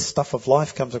 or that the stuff of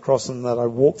life comes across and that I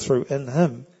walk through in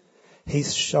him,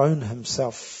 he's shown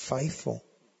himself faithful.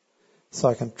 So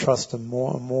I can trust him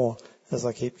more and more as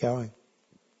I keep going.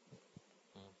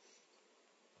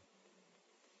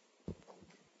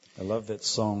 I love that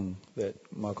song that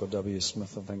Michael W.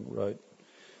 Smith, I think, wrote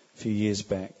a few years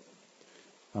back.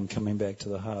 I'm coming back to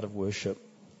the heart of worship.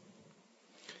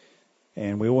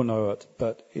 And we all know it,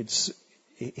 but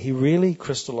he really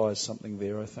crystallized something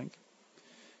there, I think.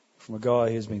 From a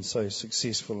guy who's been so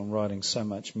successful in writing so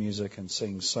much music and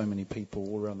seeing so many people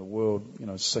all around the world,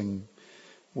 sing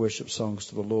worship songs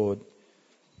to the Lord.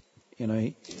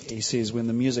 He says, when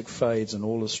the music fades and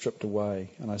all is stripped away,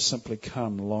 and I simply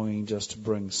come longing just to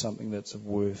bring something that's of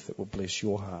worth that will bless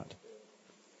your heart.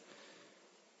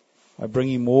 I bring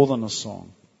you more than a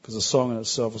song, because a song in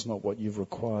itself is not what you've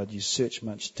required. You search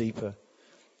much deeper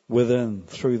within,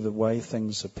 through the way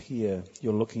things appear.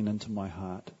 You're looking into my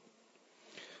heart.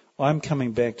 I'm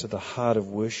coming back to the heart of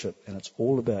worship, and it's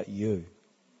all about you.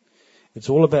 It's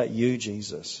all about you,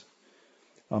 Jesus.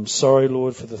 I'm sorry,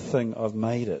 Lord, for the thing. I've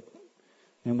made it.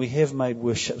 And we have made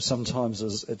worship sometimes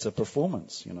as it's a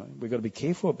performance, We've got to be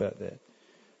careful about that.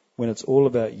 When it's all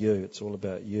about you, it's all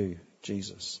about you,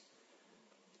 Jesus.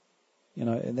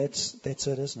 And that's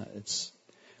it, isn't it? It's,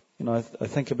 I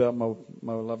think about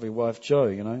my lovely wife,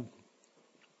 Jo,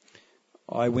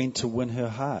 I went to win her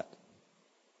heart.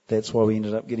 That's why we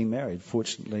ended up getting married.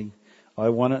 Fortunately, I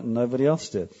won it and nobody else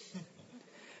did.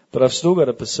 But I've still got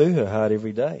to pursue her heart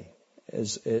every day.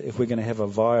 If we're going to have a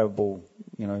viable,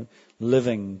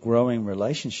 living, growing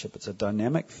relationship, it's a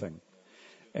dynamic thing.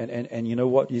 And you know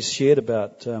what you shared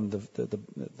about the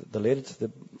letter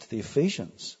to the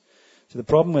Ephesians. So the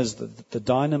problem is that the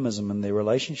dynamism in their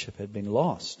relationship had been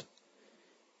lost.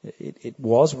 It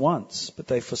was once, but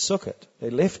they forsook it. They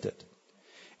left it.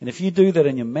 And if you do that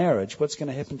in your marriage, what's going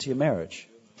to happen to your marriage?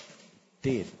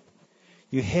 Dead.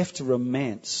 You have to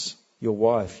romance your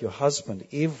wife, your husband,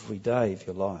 every day of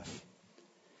your life.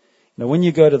 Now, when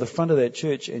you go to the front of that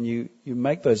church and you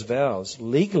make those vows,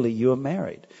 legally you are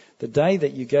married. The day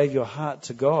that you gave your heart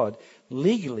to God,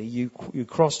 legally you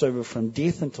crossed over from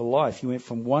death into life. You went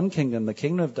from one kingdom, the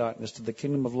kingdom of darkness, to the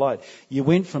kingdom of light. You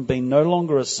went from being no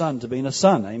longer a son to being a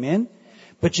son. Amen?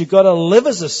 But you've got to live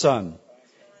as a son.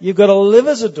 You've got to live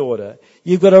as a daughter.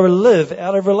 You've got to live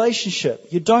out of relationship.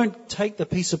 You don't take the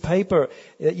piece of paper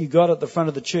that you got at the front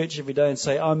of the church every day and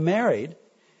say, I'm married.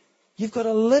 You've got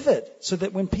to live it so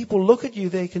that when people look at you,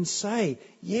 they can say,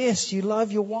 yes, you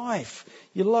love your wife.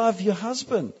 You love your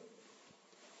husband.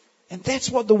 And that's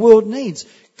what the world needs.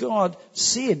 God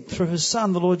said through his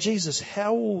Son, the Lord Jesus,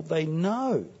 how will they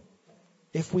know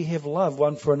if we have love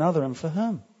one for another and for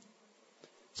him?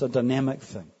 It's a dynamic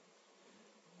thing.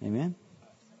 Amen?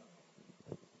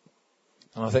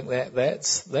 And I think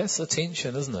that's the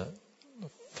tension, isn't it,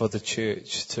 for the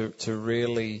church to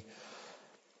really,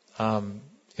 I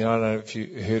don't know if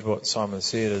you heard what Simon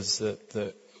said, is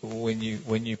that when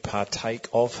you partake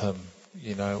of him,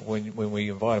 when we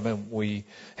invite him in, we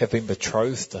have been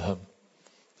betrothed to him.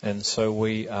 And so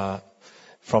we are,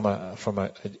 from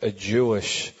a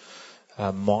Jewish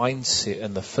mindset,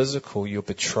 in the physical, you're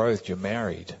betrothed, you're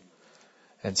married.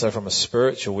 And so from a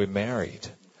spiritual, we're married.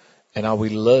 And we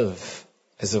live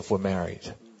as if we're married.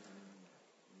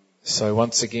 So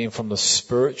once again, from the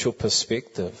spiritual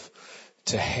perspective,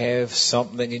 to have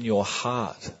something in your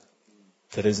heart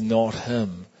that is not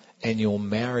him, and you're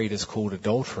married, is called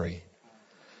adultery.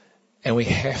 And we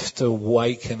have to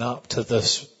waken up to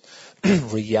this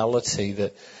reality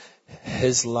that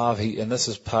his love, and this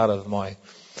is part of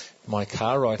my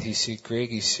car ride, he said, Greg,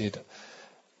 he said,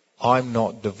 I'm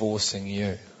not divorcing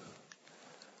you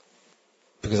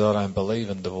because I don't believe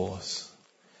in divorce.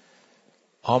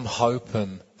 I'm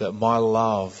hoping that my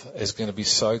love is going to be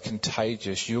so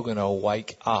contagious, you're going to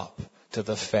wake up to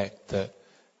the fact that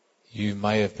you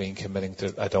may have been committing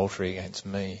adultery against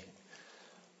me.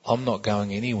 I'm not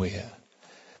going anywhere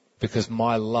because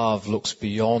my love looks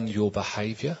beyond your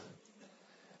behaviour,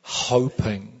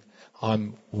 hoping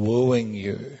I'm wooing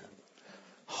you,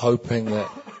 hoping that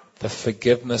the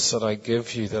forgiveness that I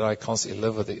give you, that I constantly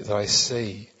live with, that I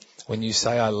see. When you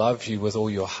say I love you with all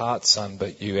your heart, son,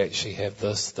 but you actually have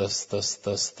this,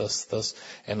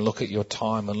 and look at your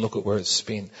time and look at where it's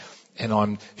spent. And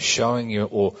I'm showing you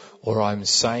or I'm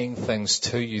saying things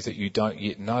to you that you don't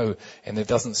yet know, and there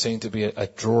doesn't seem to be a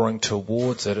drawing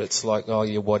towards it. It's like, oh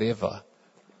yeah, whatever.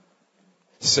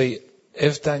 See,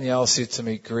 if Danielle said to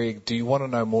me, Greg, do you want to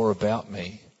know more about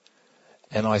me?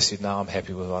 And I said, no, I'm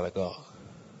happy with what I got.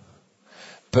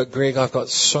 But Greg, I've got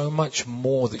so much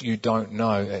more that you don't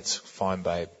know. That's fine,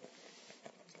 babe.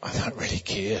 I don't really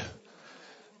care.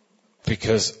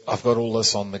 Because I've got all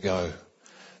this on the go.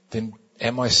 Then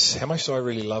how much do I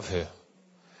really love her?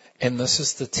 And this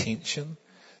is the tension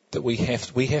that we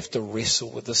have to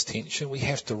wrestle with this tension. We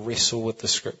have to wrestle with the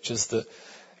scriptures that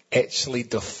actually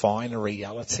define a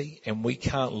reality. And we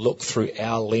can't look through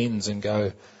our lens and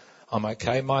go, I'm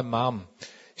okay. My mum,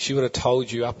 she would have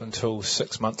told you up until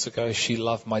 6 months ago she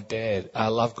loved my dad. I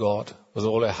love God with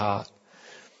all her heart.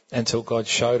 Until God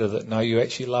showed her that, no, you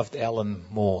actually loved Alan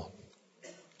more.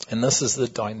 And this is the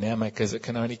dynamic, as it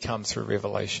can only come through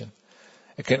revelation.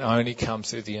 It can only come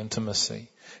through the intimacy.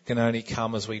 It can only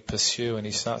come as we pursue, and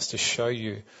he starts to show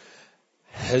you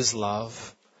his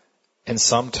love. And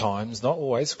sometimes, not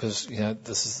always, because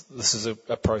this is a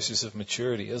process of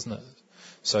maturity, isn't it?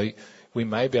 So we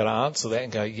may be able to answer that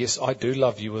and go, yes, I do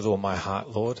love you with all my heart,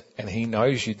 Lord, and he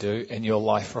knows you do, and your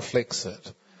life reflects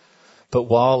it. But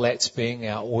while that's being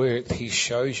outworked, he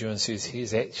shows you and says,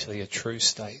 here's actually a true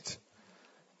state.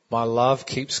 My love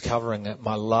keeps covering it.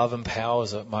 My love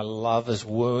empowers it. My love is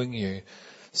wooing you.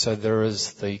 So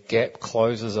the gap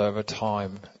closes over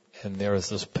time, and there is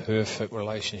this perfect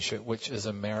relationship, which is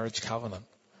a marriage covenant.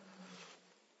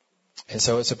 And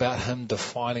so it's about him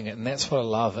defining it. And that's what I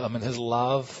love. I mean, his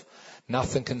love,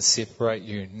 nothing can separate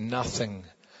you. Nothing.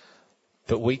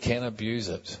 But we can abuse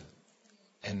it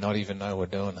and not even know we're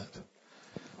doing it.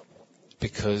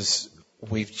 Because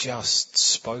we've just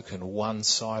spoken one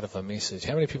side of a message.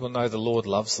 How many people know the Lord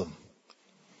loves them?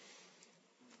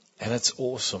 And it's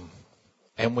awesome.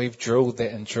 And we've drilled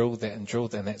that and drilled that and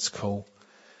drilled that, and that's cool.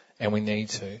 And we need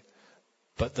to.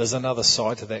 But there's another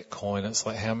side to that coin. It's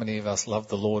like, how many of us love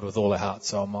the Lord with all our heart,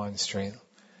 soul, mind, strength?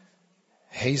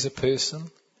 He's a person.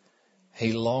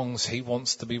 He longs. He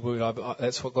wants to be wooed.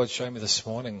 That's what God showed me this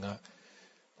morning.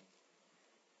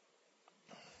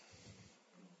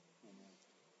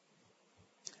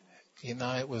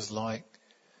 It was like,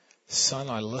 son,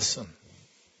 I listen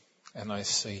and I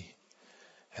see,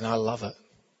 and I love it.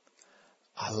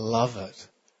 I love it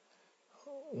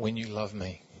when you love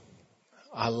me.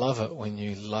 I love it when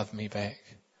you love me back.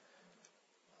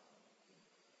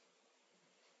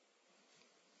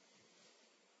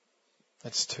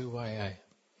 It's two-way, eh?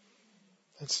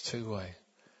 It's two-way.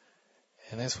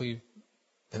 And that's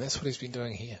what he's been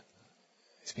doing here.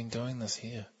 He's been doing this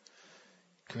here.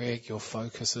 Greg, your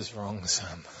focus is wrong,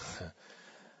 son.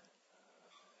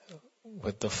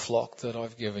 With the flock that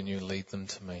I've given you, lead them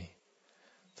to me.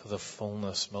 To the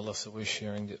fullness. Melissa was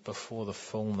sharing that before, the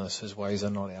fullness. His ways are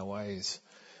not our ways.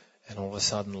 And all of a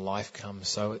sudden life comes.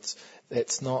 So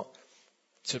it's not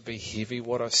to be heavy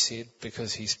what I've said,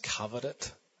 because he's covered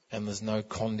it. And there's no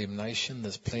condemnation.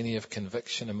 There's plenty of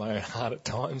conviction in my own heart at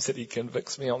times that he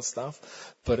convicts me on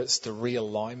stuff. But it's to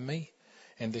realign me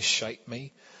and to shape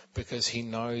me. because he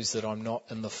knows that I'm not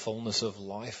in the fullness of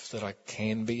life that I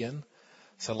can be in.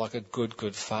 So like a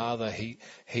good father,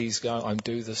 he's going, I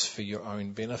do this for your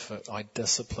own benefit. I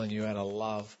discipline you out of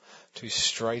love to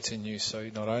straighten you so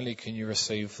not only can you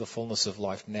receive the fullness of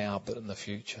life now, but in the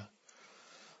future.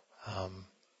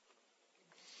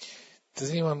 Does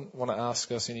anyone want to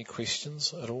ask us any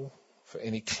questions at all for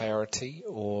any clarity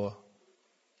or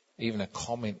even a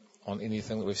comment on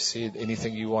anything that we've said?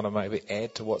 Anything you want to maybe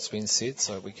add to what's been said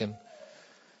so we can,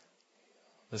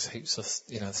 there's heaps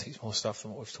more stuff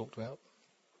than what we've talked about.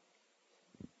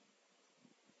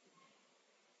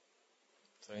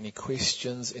 So any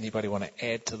questions? Anybody want to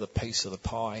add to the piece of the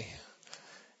pie?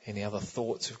 Any other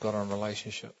thoughts you've got on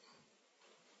relationship?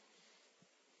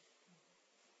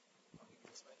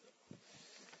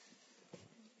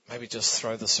 Maybe just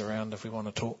throw this around if we want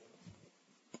to talk.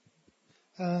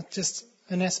 Just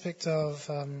an aspect of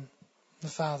the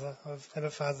Father, of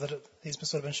Abba Father, that he's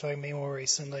sort of been showing me more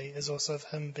recently, is also of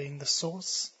him being the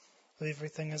source of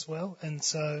everything as well. And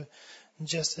so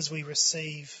just as we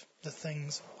receive the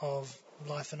things of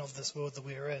life and of this world that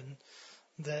we're in,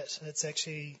 that it's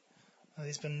actually,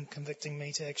 he's been convicting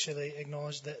me to actually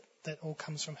acknowledge that that all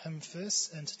comes from him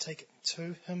first and to take it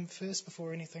to him first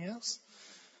before anything else.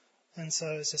 And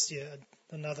so it's just,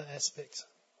 another aspect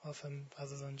of him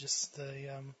other than just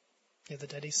the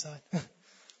daddy side.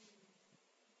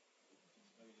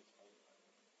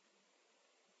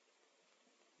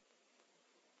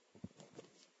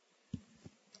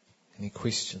 Any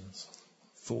questions,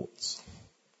 thoughts?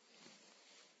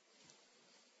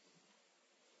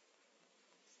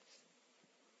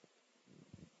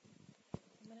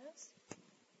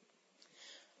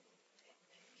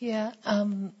 Yeah,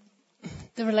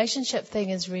 the relationship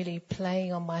thing is really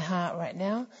playing on my heart right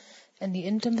now, and the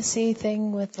intimacy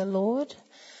thing with the Lord,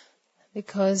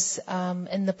 because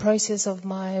in the process of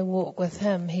my walk with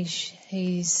Him,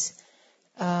 He's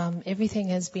everything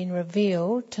has been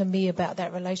revealed to me about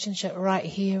that relationship right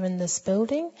here in this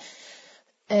building,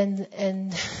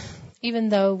 and even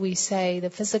though we say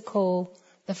the physical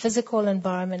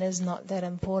environment is not that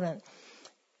important,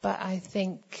 but I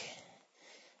think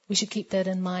we should keep that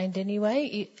in mind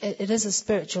anyway. It is a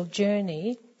spiritual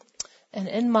journey. And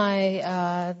in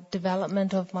my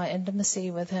development of my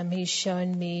intimacy with Him, He's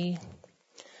shown me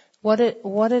what it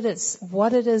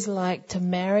is like to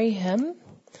marry Him,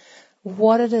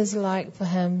 what it is like for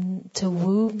Him to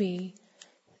woo me,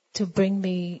 to bring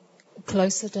me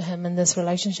closer to Him in this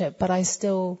relationship. But I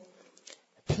still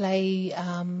play.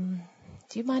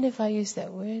 Do you mind if I use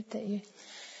that word that you?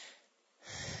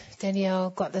 Danielle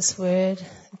got this word,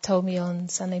 told me on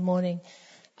Sunday morning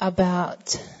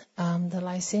about the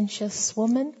licentious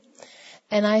woman.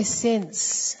 And I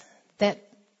sense that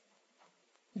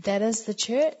is the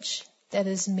church, that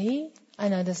is me. I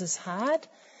know this is hard.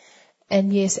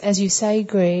 And yes, as you say,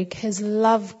 Greg, His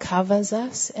love covers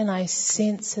us, and I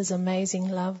sense His amazing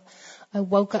love. I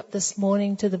woke up this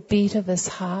morning to the beat of His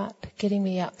heart, getting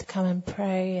me up to come and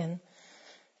pray, and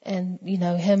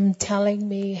Him telling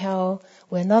me how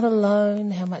we're not alone,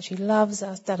 how much He loves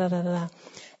us, da-da-da-da.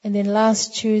 And then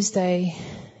last Tuesday,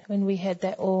 when we had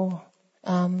that all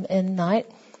in night,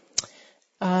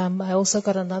 I also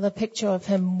got another picture of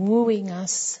Him wooing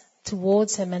us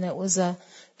towards Him, and it was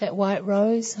that white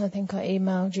rose. I think I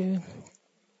emailed you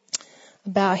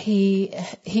about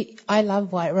I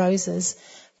love white roses.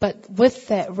 But with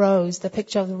that rose, the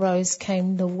picture of the rose,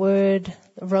 came the word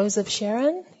Rose of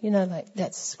Sharon, like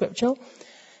that's scriptural.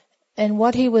 And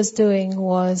what He was doing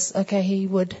was, He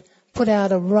would put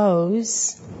out a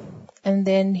rose and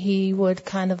then He would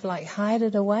kind of like hide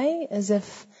it away as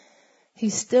if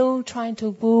He's still trying to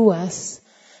woo us.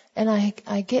 And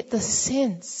I get the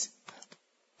sense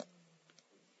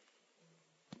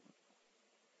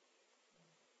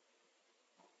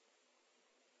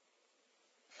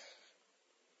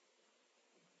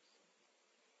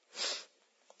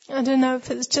I don't know if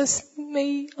it's just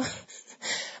me,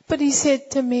 but He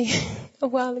said to me a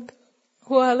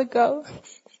while ago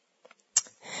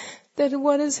that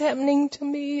what is happening to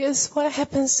me is what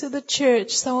happens to the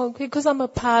church. So because I'm a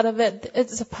part of it,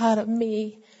 it's a part of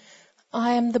me.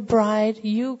 I am the bride.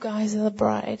 You guys are the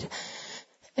bride.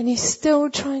 And He's still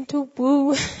trying to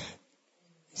woo. He's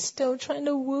still trying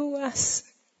to woo us.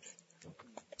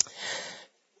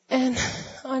 And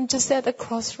I'm just at the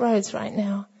crossroads right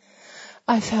now.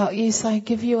 I felt, yes, I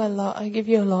give you a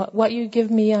lot. What you give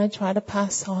me, I try to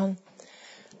pass on.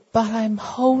 But I'm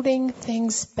holding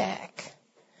things back.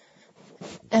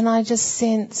 And I just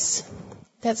sense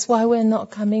that's why we're not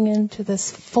coming into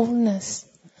this fullness.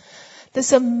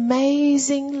 This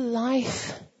amazing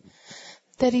life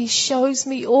that He shows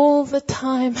me all the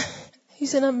time.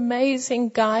 He's an amazing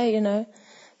guy, you know.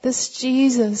 This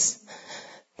Jesus,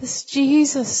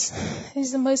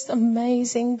 he's the most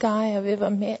amazing guy I've ever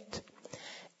met.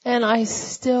 And I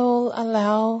still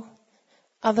allow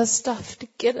other stuff to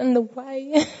get in the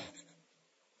way.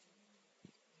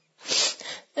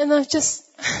 And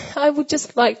I would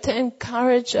just like to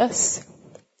encourage us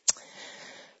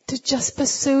to just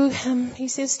pursue him. He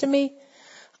says to me,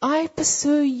 I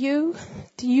pursue you.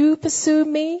 Do you pursue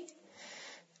me?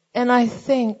 And I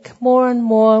think more and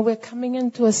more we're coming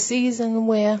into a season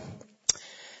where,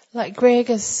 like Greg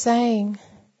is saying,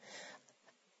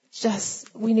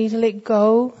 just we need to let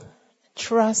go,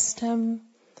 trust him,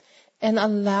 and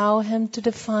allow him to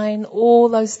define all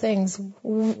those things.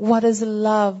 What is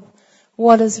love?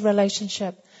 What is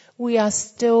relationship? We are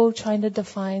still trying to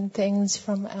define things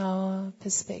from our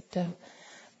perspective.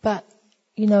 But,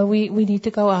 you know, we need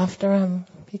to go after him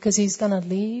because he's going to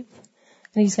leave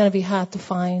and he's going to be hard to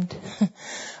find.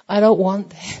 I don't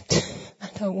want that. I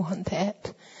don't want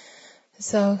that.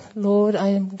 So, Lord,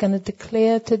 I am going to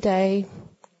declare today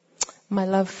my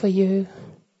love for you.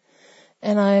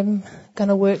 And I'm going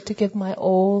to work to give my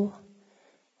all,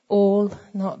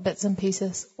 not bits and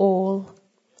pieces, all.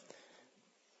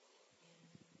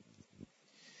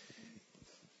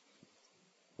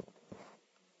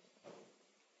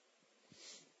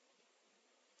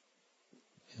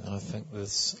 I think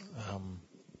there's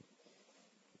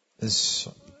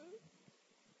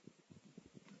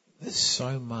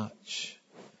so much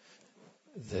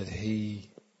that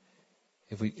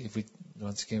if we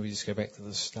once again we just go back to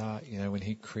the start, you know, when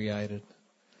he created,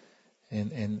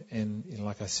 and you know,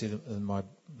 like I said in what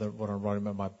I'm writing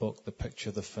about my book, the picture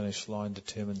of the finish line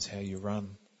determines how you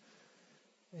run,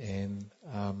 and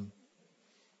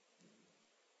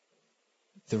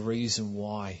the reason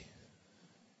why.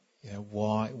 You know,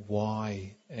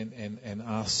 why, and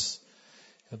us.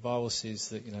 The Bible says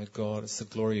that, you know, God, it's the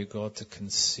glory of God to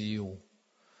conceal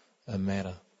a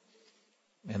matter.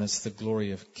 And it's the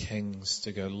glory of kings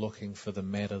to go looking for the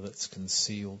matter that's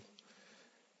concealed.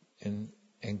 And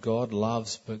God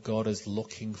loves, but God is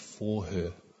looking for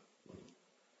her.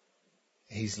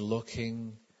 He's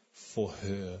looking for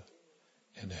her.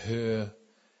 And her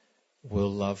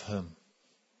will love him.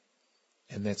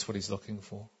 And that's what he's looking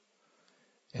for.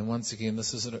 And once again,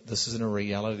 this isn't a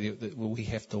reality that we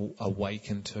have to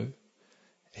awaken to.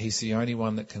 He's the only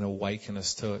one that can awaken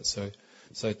us to it.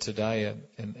 So today,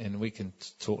 and we can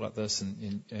talk like this,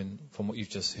 and from what you've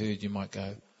just heard, you might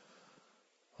go,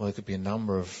 well, there could be a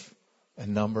number of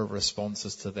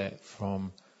responses to that,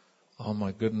 from, oh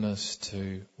my goodness,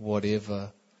 to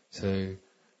whatever, to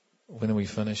when are we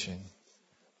finishing?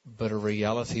 But a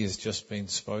reality has just been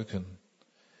spoken.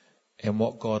 And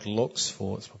what God looks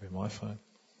for, it's probably my phone,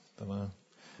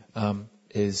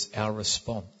 is our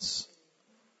response.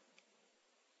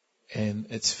 And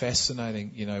it's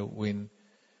fascinating, you know, when,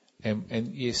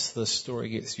 and yes, the story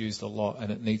gets used a lot,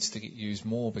 and it needs to get used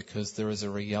more, because there is a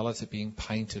reality being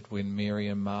painted when Mary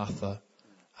and Martha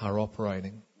are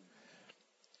operating.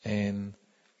 And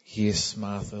yes,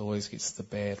 Martha always gets the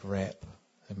bad rap,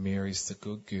 and Mary's the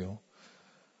good girl.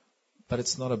 But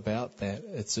it's not about that.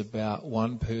 It's about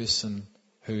one person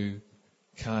who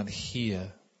can't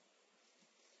hear,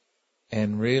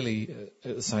 and really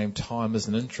at the same time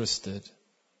isn't interested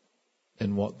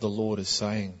in what the Lord is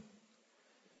saying,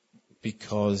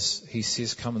 because he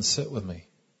says, come and sit with me.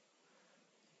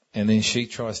 And then she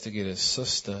tries to get her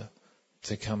sister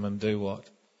to come and do what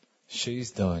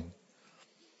she's doing.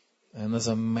 And there's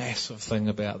a massive thing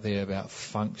about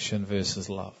function versus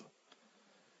love.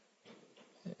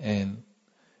 And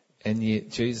yet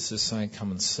Jesus is saying,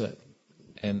 come and sit.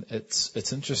 And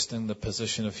it's interesting, the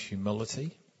position of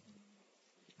humility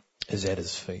is at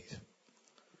his feet.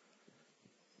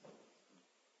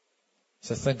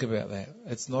 So think about that.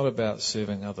 It's not about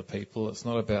serving other people. It's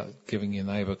not about giving your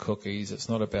neighbour cookies. It's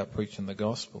not about preaching the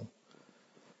gospel.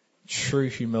 True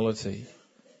humility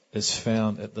is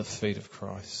found at the feet of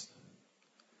Christ.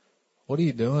 What are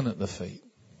you doing at the feet?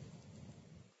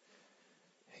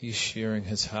 He's sharing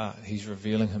his heart. He's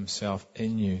revealing himself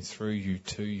in you, through you,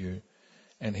 to you.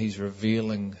 And he's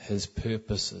revealing his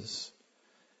purposes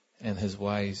and his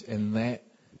ways. And that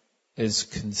is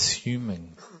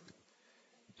consuming.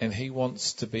 And he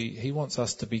wants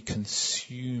us to be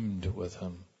consumed with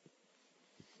him.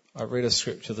 I read a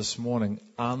scripture this morning,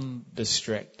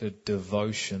 undistracted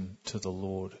devotion to the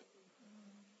Lord.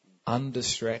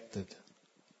 Undistracted.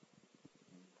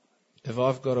 If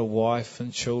I've got a wife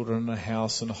and children and a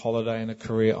house and a holiday and a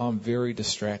career, I'm very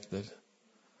distracted.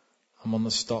 I'm on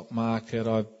the stock market.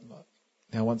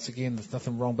 Now once again, there's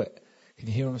nothing wrong, but can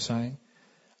you hear what I'm saying?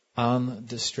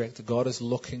 Undistracted. God is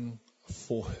looking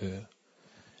for her.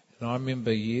 And I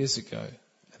remember years ago,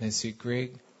 and he said,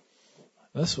 Greg,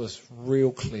 this was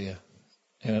real clear,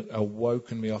 and it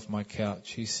awoken me off my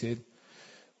couch. He said,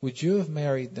 would you have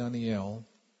married Danielle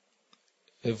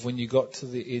if when you got to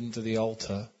the end of the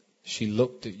altar, she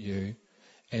looked at you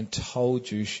and told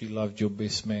you she loved your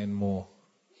best man more?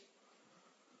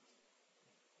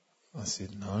 I said,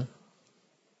 no.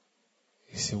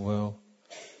 He said, well,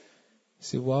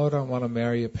 why would I want to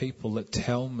marry a people that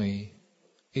tell me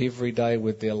every day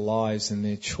with their lives and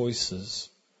their choices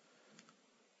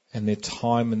and their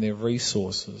time and their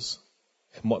resources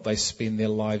and what they spend their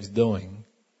lives doing,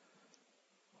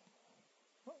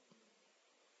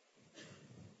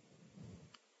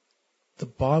 the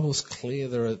Bible's clear.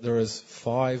 There is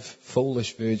 5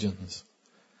 foolish virgins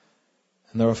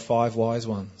and there are 5 wise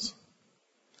ones.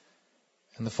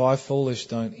 And the 5 foolish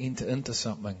don't enter into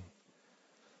something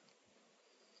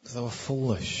because they were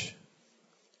foolish.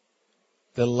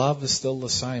 Their love is still the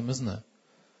same, isn't it?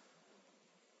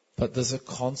 But there's a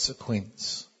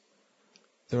consequence.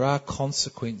 There are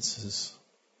consequences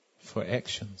for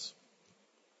actions.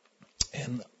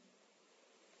 And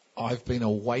I've been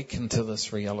awakened to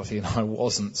this reality, and I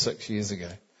wasn't 6 years ago.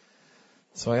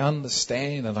 So I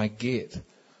understand and I get,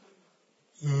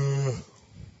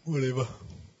 whatever.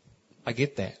 I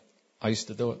get that. I used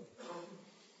to do it.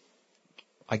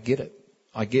 I get it.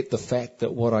 I get the fact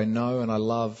that what I know and I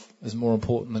love is more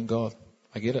important than God.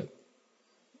 I get it.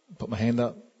 Put my hand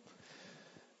up.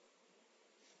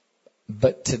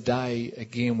 But today,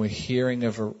 again, we're hearing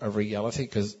of a reality,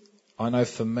 because I know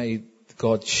for me,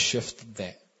 God shifted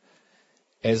that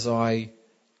as I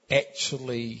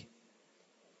actually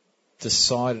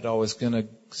decided I was going to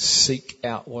seek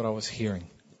out what I was hearing.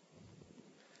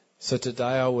 So today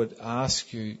I would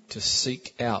ask you to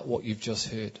seek out what you've just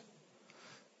heard.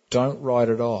 Don't write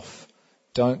it off.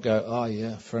 Don't go, oh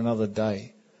yeah, for another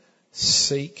day.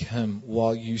 Seek Him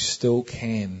while you still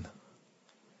can.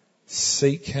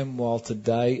 Seek Him while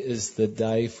today is the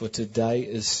day, for today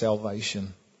is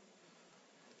salvation.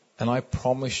 And I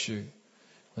promise you,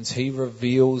 once He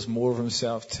reveals more of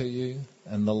Himself to you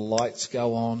and the lights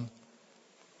go on,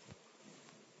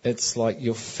 it's like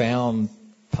you're found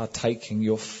partaking,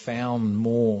 you're found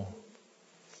more.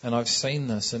 And I've seen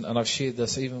this, and I've shared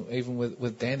this even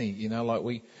with Danny. You know,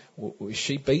 like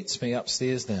she beats me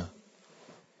upstairs now.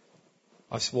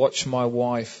 I've watched my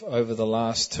wife over the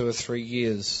last 2 or 3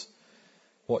 years,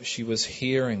 what she was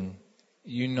hearing.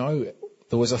 You know,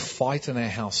 there was a fight in our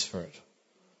house for it.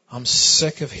 I'm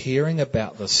sick of hearing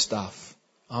about this stuff.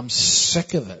 I'm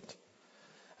sick of it.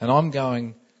 And I'm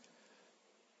going,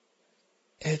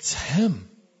 it's Him.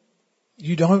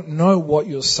 You don't know what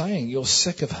you're saying. You're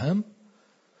sick of Him.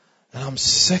 And I'm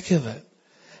sick of it.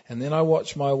 And then I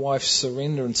watch my wife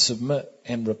surrender and submit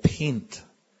and repent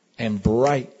and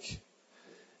break.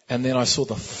 And then I saw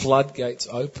the floodgates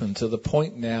open to the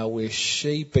point now where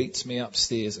she beats me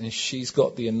upstairs and she's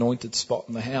got the anointed spot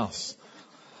in the house.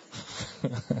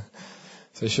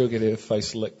 So she'll get her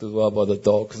face licked as well by the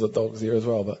dog, because the dog's there as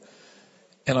well.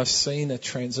 And I've seen a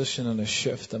transition and a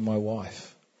shift in my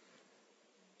wife.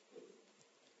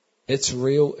 It's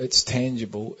real, it's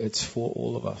tangible, it's for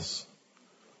all of us.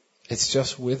 It's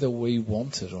just whether we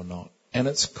want it or not. And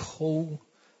it's cool.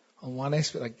 On one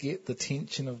aspect, I get the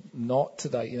tension of not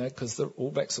today, you know, because the All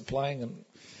Blacks are playing and,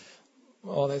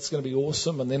 oh, that's going to be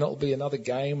awesome. And then it'll be another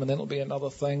game and then it'll be another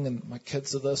thing. And my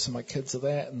kids are this and my kids are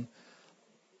that. And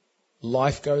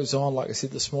life goes on, like I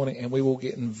said this morning, and we will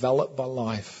get enveloped by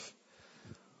life.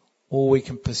 Or we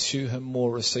can pursue Him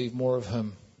more, receive more of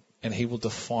Him, and He will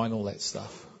define all that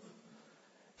stuff.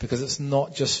 Because it's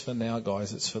not just for now,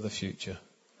 guys, it's for the future.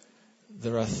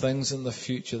 There are things in the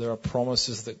future, there are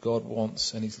promises that God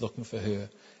wants, and He's looking for her,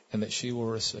 and that she will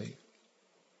receive.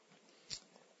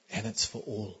 And it's for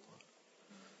all.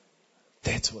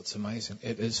 That's what's amazing.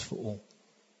 It is for all.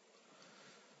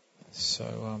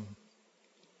 So,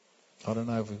 I don't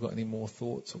know if we've got any more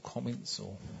thoughts or comments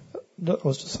or... No, I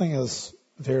was just saying, as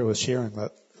Vera was sharing,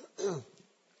 that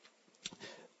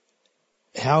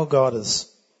how God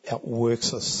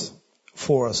outworks us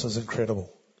for us is incredible.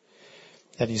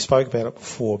 And you spoke about it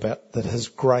before, about that His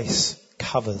grace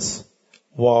covers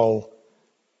while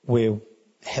we're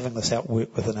having this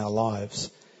outwork within our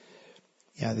lives.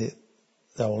 You know,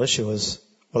 the whole issue is,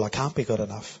 well, I can't be good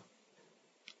enough.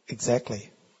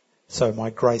 Exactly. So my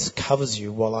grace covers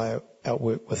you while I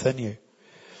outwork within you.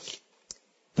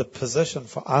 The position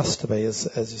for us to be, is,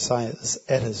 as you say, is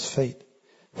at His feet.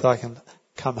 So I can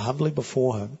come humbly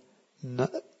before Him.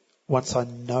 Once I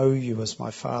know you as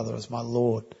my Father, as my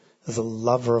Lord, as a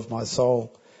lover of my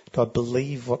soul, do I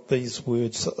believe what these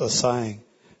words are saying?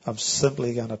 I'm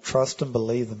simply going to trust and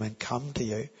believe them and come to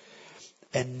you.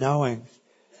 And knowing,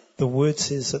 the word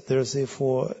says that there is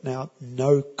therefore now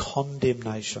no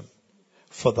condemnation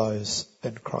for those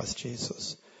in Christ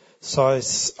Jesus. So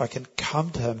I can come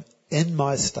to him in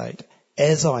my state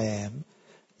as I am,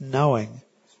 knowing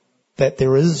that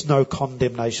there is no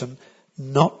condemnation,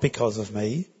 not because of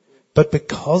me, but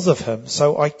because of him,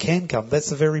 so I can come. That's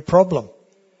the very problem.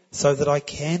 So that I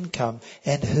can come,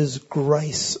 and his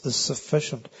grace is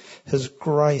sufficient. His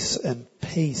grace and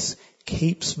peace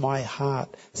keeps my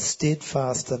heart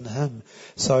steadfast in him,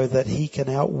 so that he can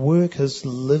outwork his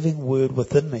living word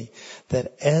within me,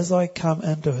 that as I come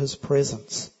into his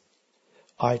presence,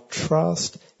 I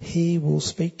trust he will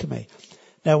speak to me.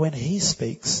 Now when he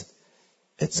speaks,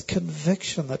 it's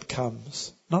conviction that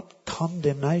comes, not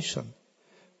condemnation.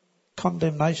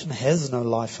 Condemnation has no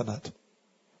life in it.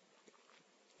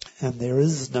 And there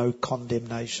is no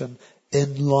condemnation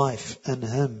in life in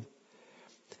him.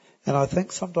 And I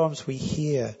think sometimes we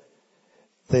hear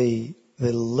the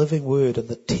living word and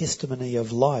the testimony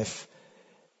of life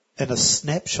in a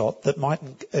snapshot that might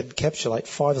encapsulate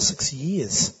 5 or 6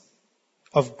 years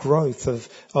of growth,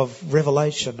 of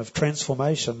revelation, of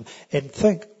transformation, and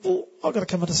think, oh, I've got to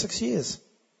come into 6 years.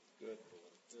 Good.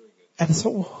 Very good. And it's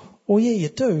like, well, yeah, you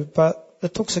do, but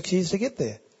it took 6 years to get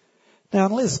there. Now,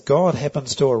 unless God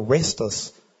happens to arrest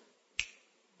us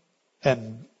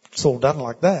and it's all done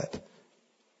like that,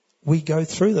 we go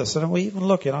through this. And we even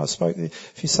look, I spoke a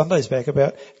few Sundays back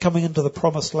about coming into the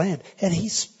promised land, and he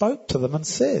spoke to them and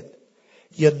said,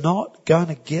 you're not going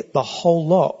to get the whole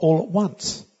lot all at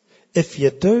once. If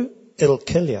you do, it'll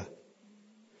kill you.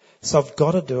 So I've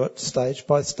got to do it stage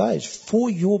by stage for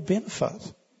your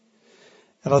benefit.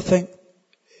 And I think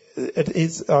it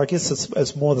is, I guess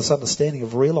it's more this understanding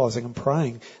of realizing and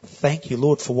praying, thank you,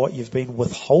 Lord, for what you've been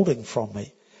withholding from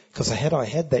me. Because had I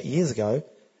had that years ago,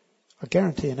 I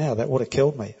guarantee you now that would have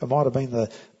killed me. It might have been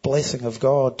the blessing of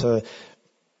God to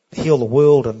heal the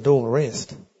world and do all the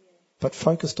rest. But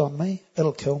focused on me,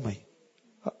 it'll kill me.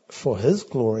 For his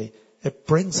glory, it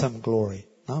brings him glory,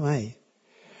 not me.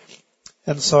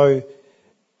 And so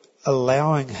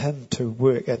allowing him to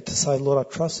work and to say, Lord, I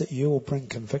trust that you will bring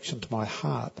conviction to my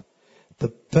heart.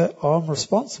 The bit I'm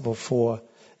responsible for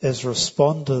is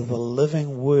respond to the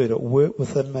living word at work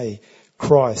within me.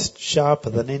 Christ,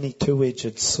 sharper than any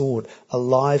two-edged sword,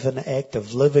 alive and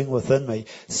active, living within me,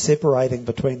 separating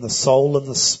between the soul and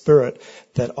the spirit,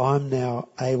 that I'm now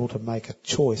able to make a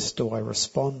choice. Do I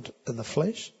respond in the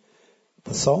flesh,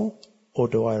 the soul, or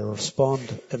do I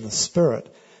respond in the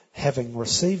spirit, having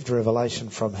received revelation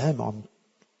from him on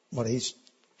what he's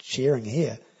sharing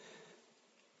here,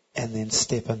 and then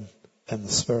step in the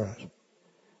spirit.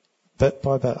 Bit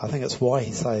by bit. I think it's why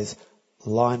he says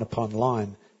line upon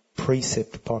line,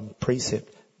 precept upon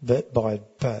precept, bit by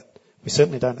bit. We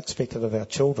certainly don't expect it of our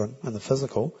children in the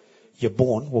physical. You're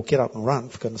born, well, get up and run,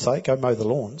 for goodness sake, go mow the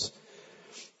lawns.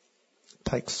 It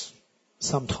takes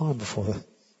some time before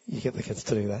you get the kids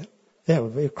to do that. Yeah, it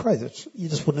would be crazy. You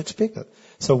just wouldn't expect it.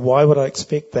 So why would I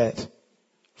expect that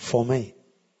for me?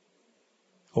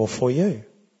 Or for you?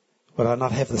 Would I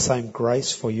not have the same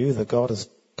grace for you that God has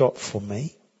got for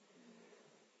me?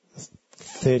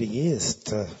 30 years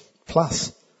to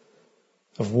plus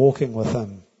of walking with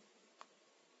him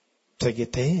to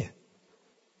get to here.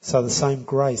 So the same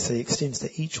grace he extends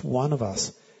to each one of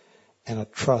us. And I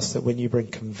trust that when you bring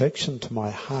conviction to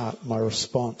my heart, my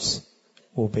response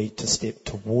will be to step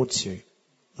towards you,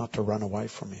 not to run away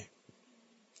from you.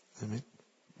 Amen.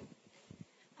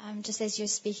 Just as you're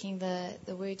speaking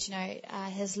the words,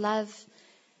 his love,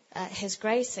 his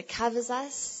grace, it covers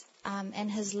us, and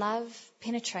his love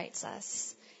penetrates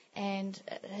us. And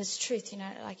his truth,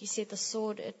 like you said, the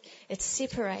sword, it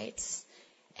separates.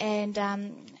 And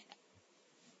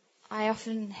I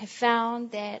often have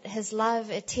found that his love,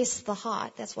 it tests the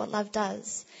heart. That's what love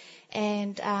does.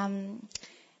 And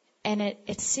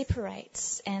it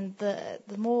separates. And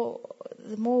the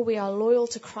more we are loyal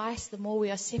to Christ, the more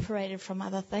we are separated from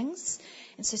other things.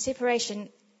 And so separation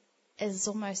is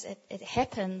almost, it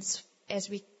happens as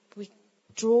we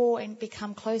draw and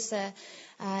become closer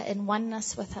in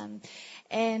oneness with him.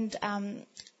 And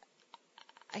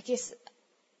I guess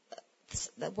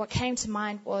what came to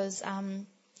mind was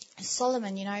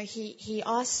Solomon. He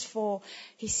asked for,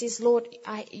 he says, Lord,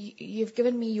 you've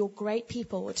given me your great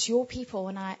people. It's your people,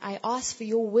 and I ask for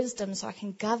your wisdom so I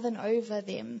can govern over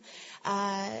them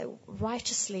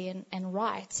righteously and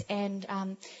right.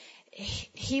 And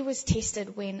he was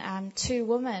tested when 2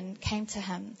 women came to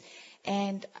him.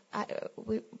 And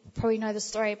we probably know the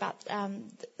story about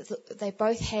they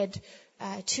both had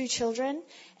two children,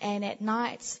 and at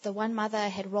night the one mother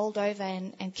had rolled over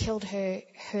and killed her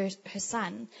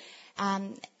son.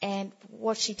 And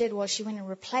what she did was she went and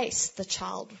replaced the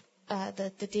child,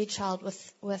 the dead child,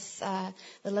 with the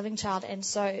living child. And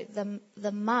so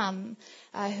the mum,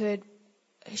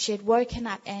 she had woken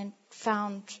up and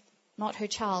found not her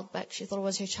child, but she thought it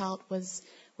was her child,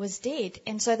 was dead.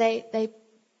 And so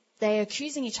they're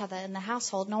accusing each other in the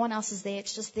household. No one else is there.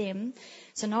 It's just them.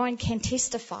 So no one can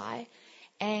testify.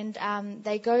 And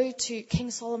they go to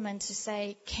King Solomon to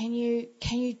say, can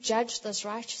you judge this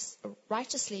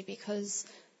righteously? Because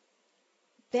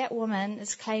that woman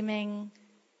is claiming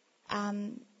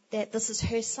that this is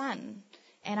her son.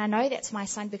 And I know that's my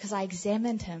son because I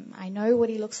examined him. I know what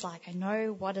he looks like. I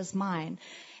know what is mine.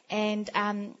 And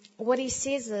what he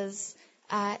says is,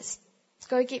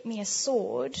 go get me a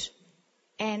sword,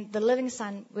 and the living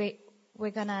son,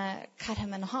 we're going to cut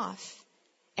him in half,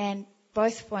 and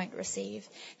both won't receive.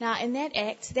 Now, in that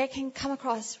act, that can come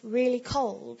across really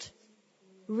cold.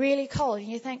 And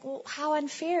you think, well, how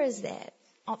unfair is that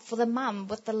for the mum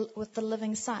with the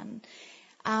living son?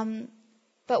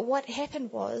 But what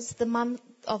happened was the mum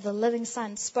of the living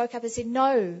son spoke up and said,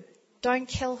 no, don't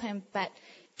kill him, but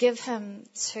give him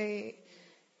to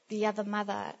the other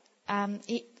mother.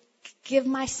 Give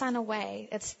my son away.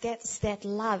 That's that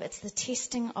love. It's the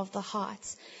testing of the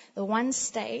hearts. The one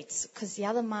states, because the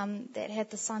other mum that had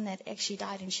the son that actually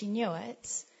died and she knew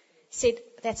it, said,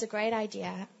 that's a great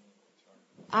idea.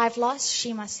 I've lost,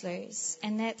 she must lose.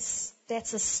 And that's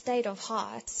a state of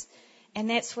heart. And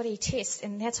that's what he tests.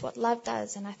 And that's what love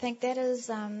does. And I think that is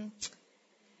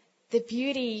the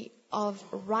beauty of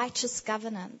righteous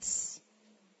governance,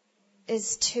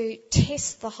 is to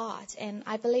test the heart. And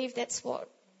I believe that's what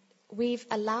we've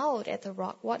allowed at the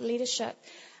Rock, what leadership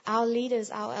our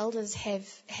leaders, our elders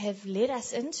have led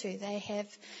us into. They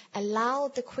have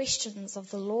allowed the questions of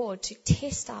the Lord to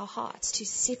test our hearts, to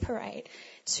separate,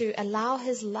 to allow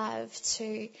His love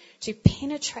to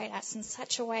penetrate us in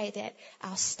such a way that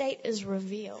our state is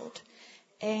revealed,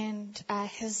 and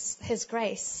His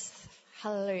grace,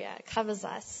 hallelujah, covers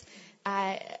us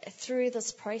through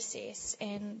this process.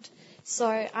 And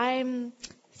so I'm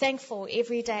thankful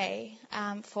every day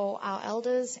for our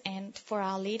elders and for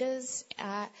our leaders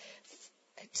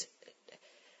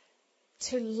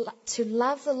to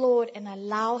love the Lord and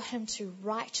allow Him to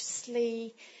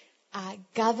righteously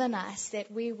govern us,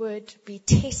 that we would be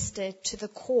tested to the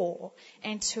core,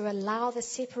 and to allow the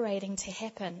separating to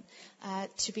happen,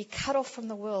 to be cut off from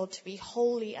the world, to be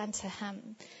holy unto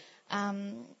Him.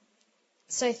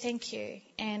 So thank you.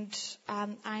 And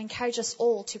I encourage us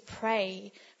all to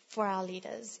pray for our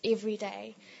leaders every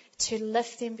day, to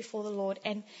lift them before the Lord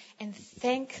and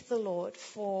thank the Lord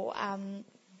for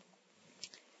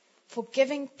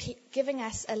giving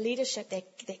us a leadership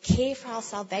that care for our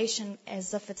salvation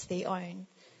as if it's their own,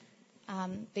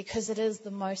 because it is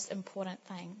the most important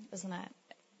thing, isn't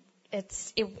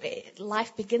it?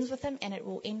 Life begins with Him and it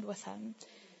will end with Him.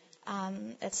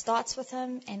 It starts with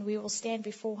Him, and we will stand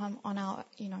before Him on our,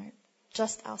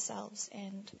 just ourselves.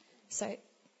 And so,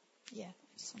 yeah.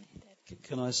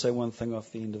 Can I say one thing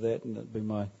off the end of that, and that'd be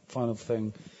my final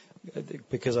thing?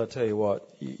 Because I tell you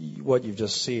what you've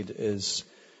just said is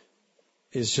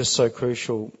just so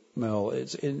crucial, Mel.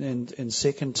 It's in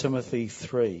 2 Timothy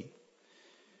 3.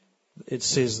 It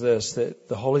says this, that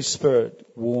the Holy Spirit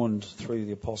warned through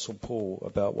the Apostle Paul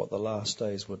about what the last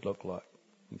days would look like.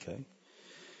 Okay.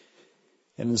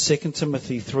 And in 2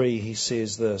 Timothy 3, he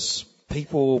says this: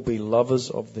 people will be lovers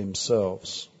of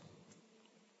themselves.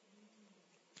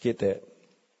 Get that?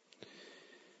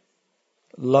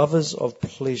 Lovers of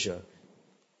pleasure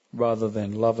rather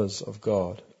than lovers of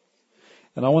God.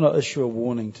 And I want to issue a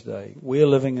warning today. We're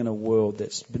living in a world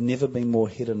that's never been more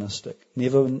hedonistic,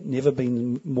 never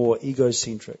been more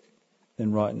egocentric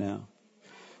than right now.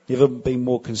 Never been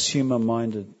more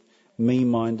consumer-minded,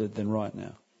 me-minded than right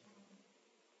now.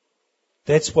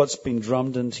 That's what's been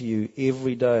drummed into you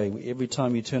every day, every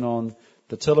time you turn on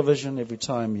the television, every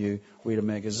time you read a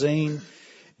magazine.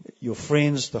 Your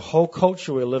friends, the whole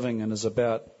culture we're living in is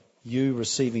about you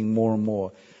receiving more and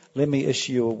more. Let me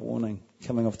issue you a warning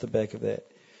coming off the back of that.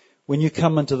 When you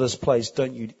come into this place,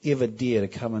 don't you ever dare to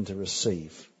come in to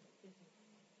receive.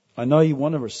 I know you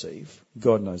want to receive.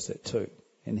 God knows that too.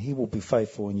 And He will be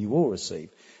faithful and you will receive.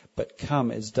 But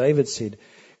come, as David said,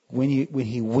 when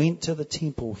he went to the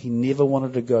temple, he never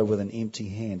wanted to go with an empty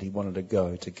hand. He wanted to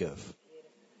go to give.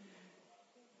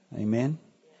 Amen?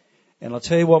 And I'll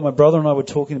tell you what, my brother and I were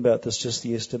talking about this just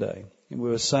yesterday. And we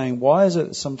were saying, why is it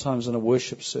that sometimes in a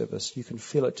worship service you can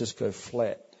feel it just go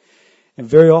flat? And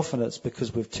very often it's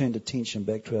because we've turned attention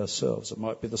back to ourselves. It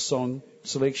might be the song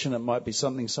selection. It might be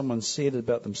something someone said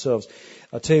about themselves.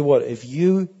 I tell you what, if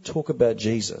you talk about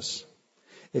Jesus,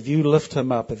 if you lift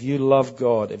him up, if you love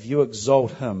God, if you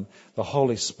exalt him, the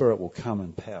Holy Spirit will come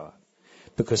in power.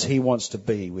 Because he wants to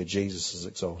be where Jesus is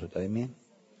exalted. Amen.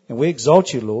 And we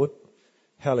exalt you, Lord.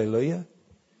 Hallelujah.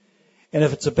 And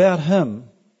if it's about him,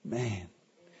 man,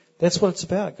 that's what it's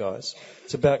about, guys.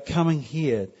 It's about coming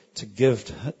here to give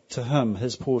to him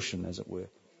his portion, as it were.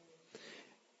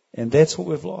 And that's what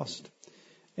we've lost.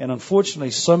 And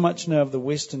unfortunately, so much now of the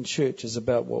Western church is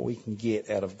about what we can get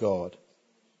out of God.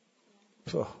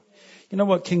 You know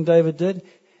what King David did?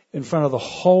 In front of the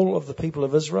whole of the people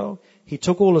of Israel, he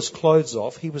took all his clothes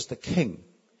off. He was the king.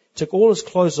 Took all his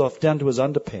clothes off down to his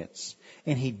underpants.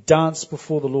 And he danced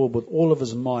before the Lord with all of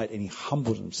his might, and he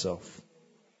humbled himself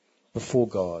before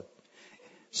God.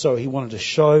 So he wanted to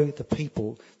show the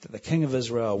people that the king of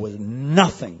Israel was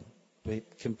nothing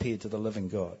compared to the living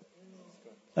God.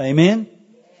 Amen?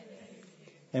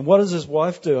 And what does his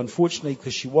wife do? Unfortunately,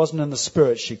 because she wasn't in the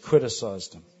spirit, she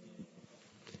criticized him.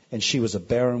 And she was a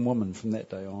barren woman from that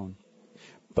day on.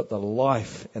 But the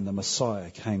life and the Messiah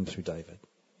came through David.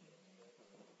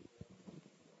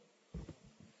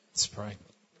 Let's pray.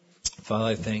 Father,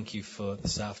 I thank you for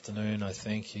this afternoon. I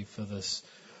thank you for this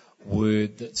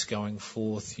word that's going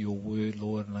forth, your word,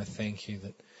 Lord. And I thank you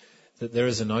that there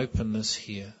is an openness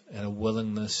here and a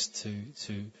willingness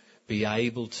to be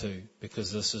able to,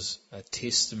 because this is a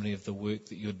testimony of the work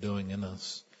that you're doing in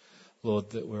us.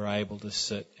 Lord, that we're able to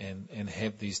sit and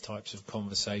have these types of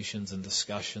conversations and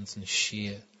discussions and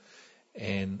share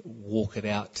and walk it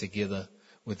out together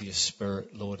with your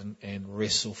Spirit, Lord, and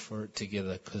wrestle for it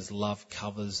together, because love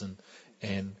covers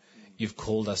and you've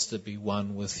called us to be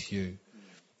one with you.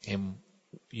 And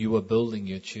you are building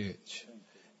your church,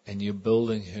 and you're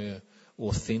building her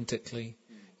authentically.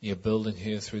 You're building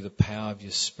her through the power of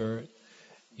your Spirit.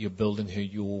 You're building her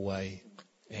your way.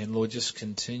 And Lord, just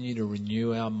continue to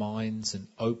renew our minds and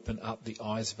open up the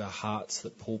eyes of our hearts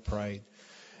that Paul prayed,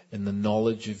 in the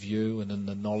knowledge of you and in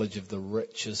the knowledge of the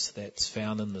riches that's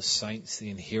found in the saints, the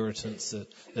inheritance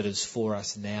that is for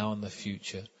us now and the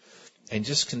future. And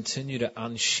just continue to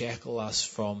unshackle us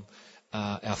from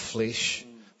our flesh,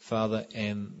 Father,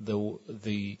 and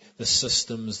the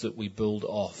systems that we build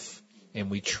off and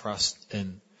we trust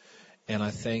in. And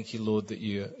I thank you, Lord,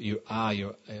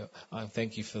 that I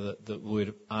thank you for the word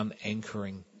of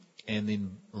unanchoring and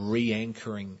then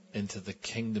re-anchoring into the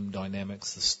kingdom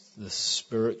dynamics, the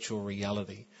spiritual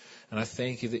reality. And I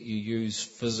thank you that you use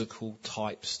physical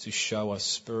types to show us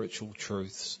spiritual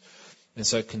truths. And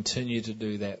so continue to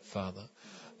do that, Father.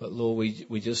 But Lord,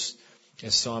 we just,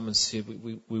 as Simon said,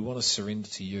 we want to surrender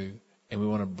to you, and we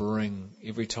want to bring,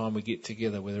 every time we get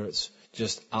together, whether it's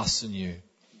just us and you,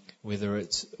 whether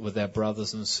it's with our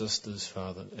brothers and sisters,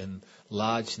 Father, in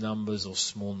large numbers or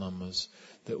small numbers,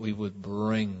 that we would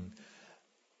bring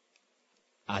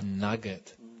a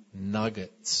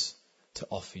nuggets to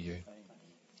offer you.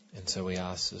 And so we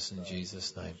ask this in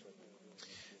Jesus' name.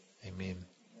 Amen.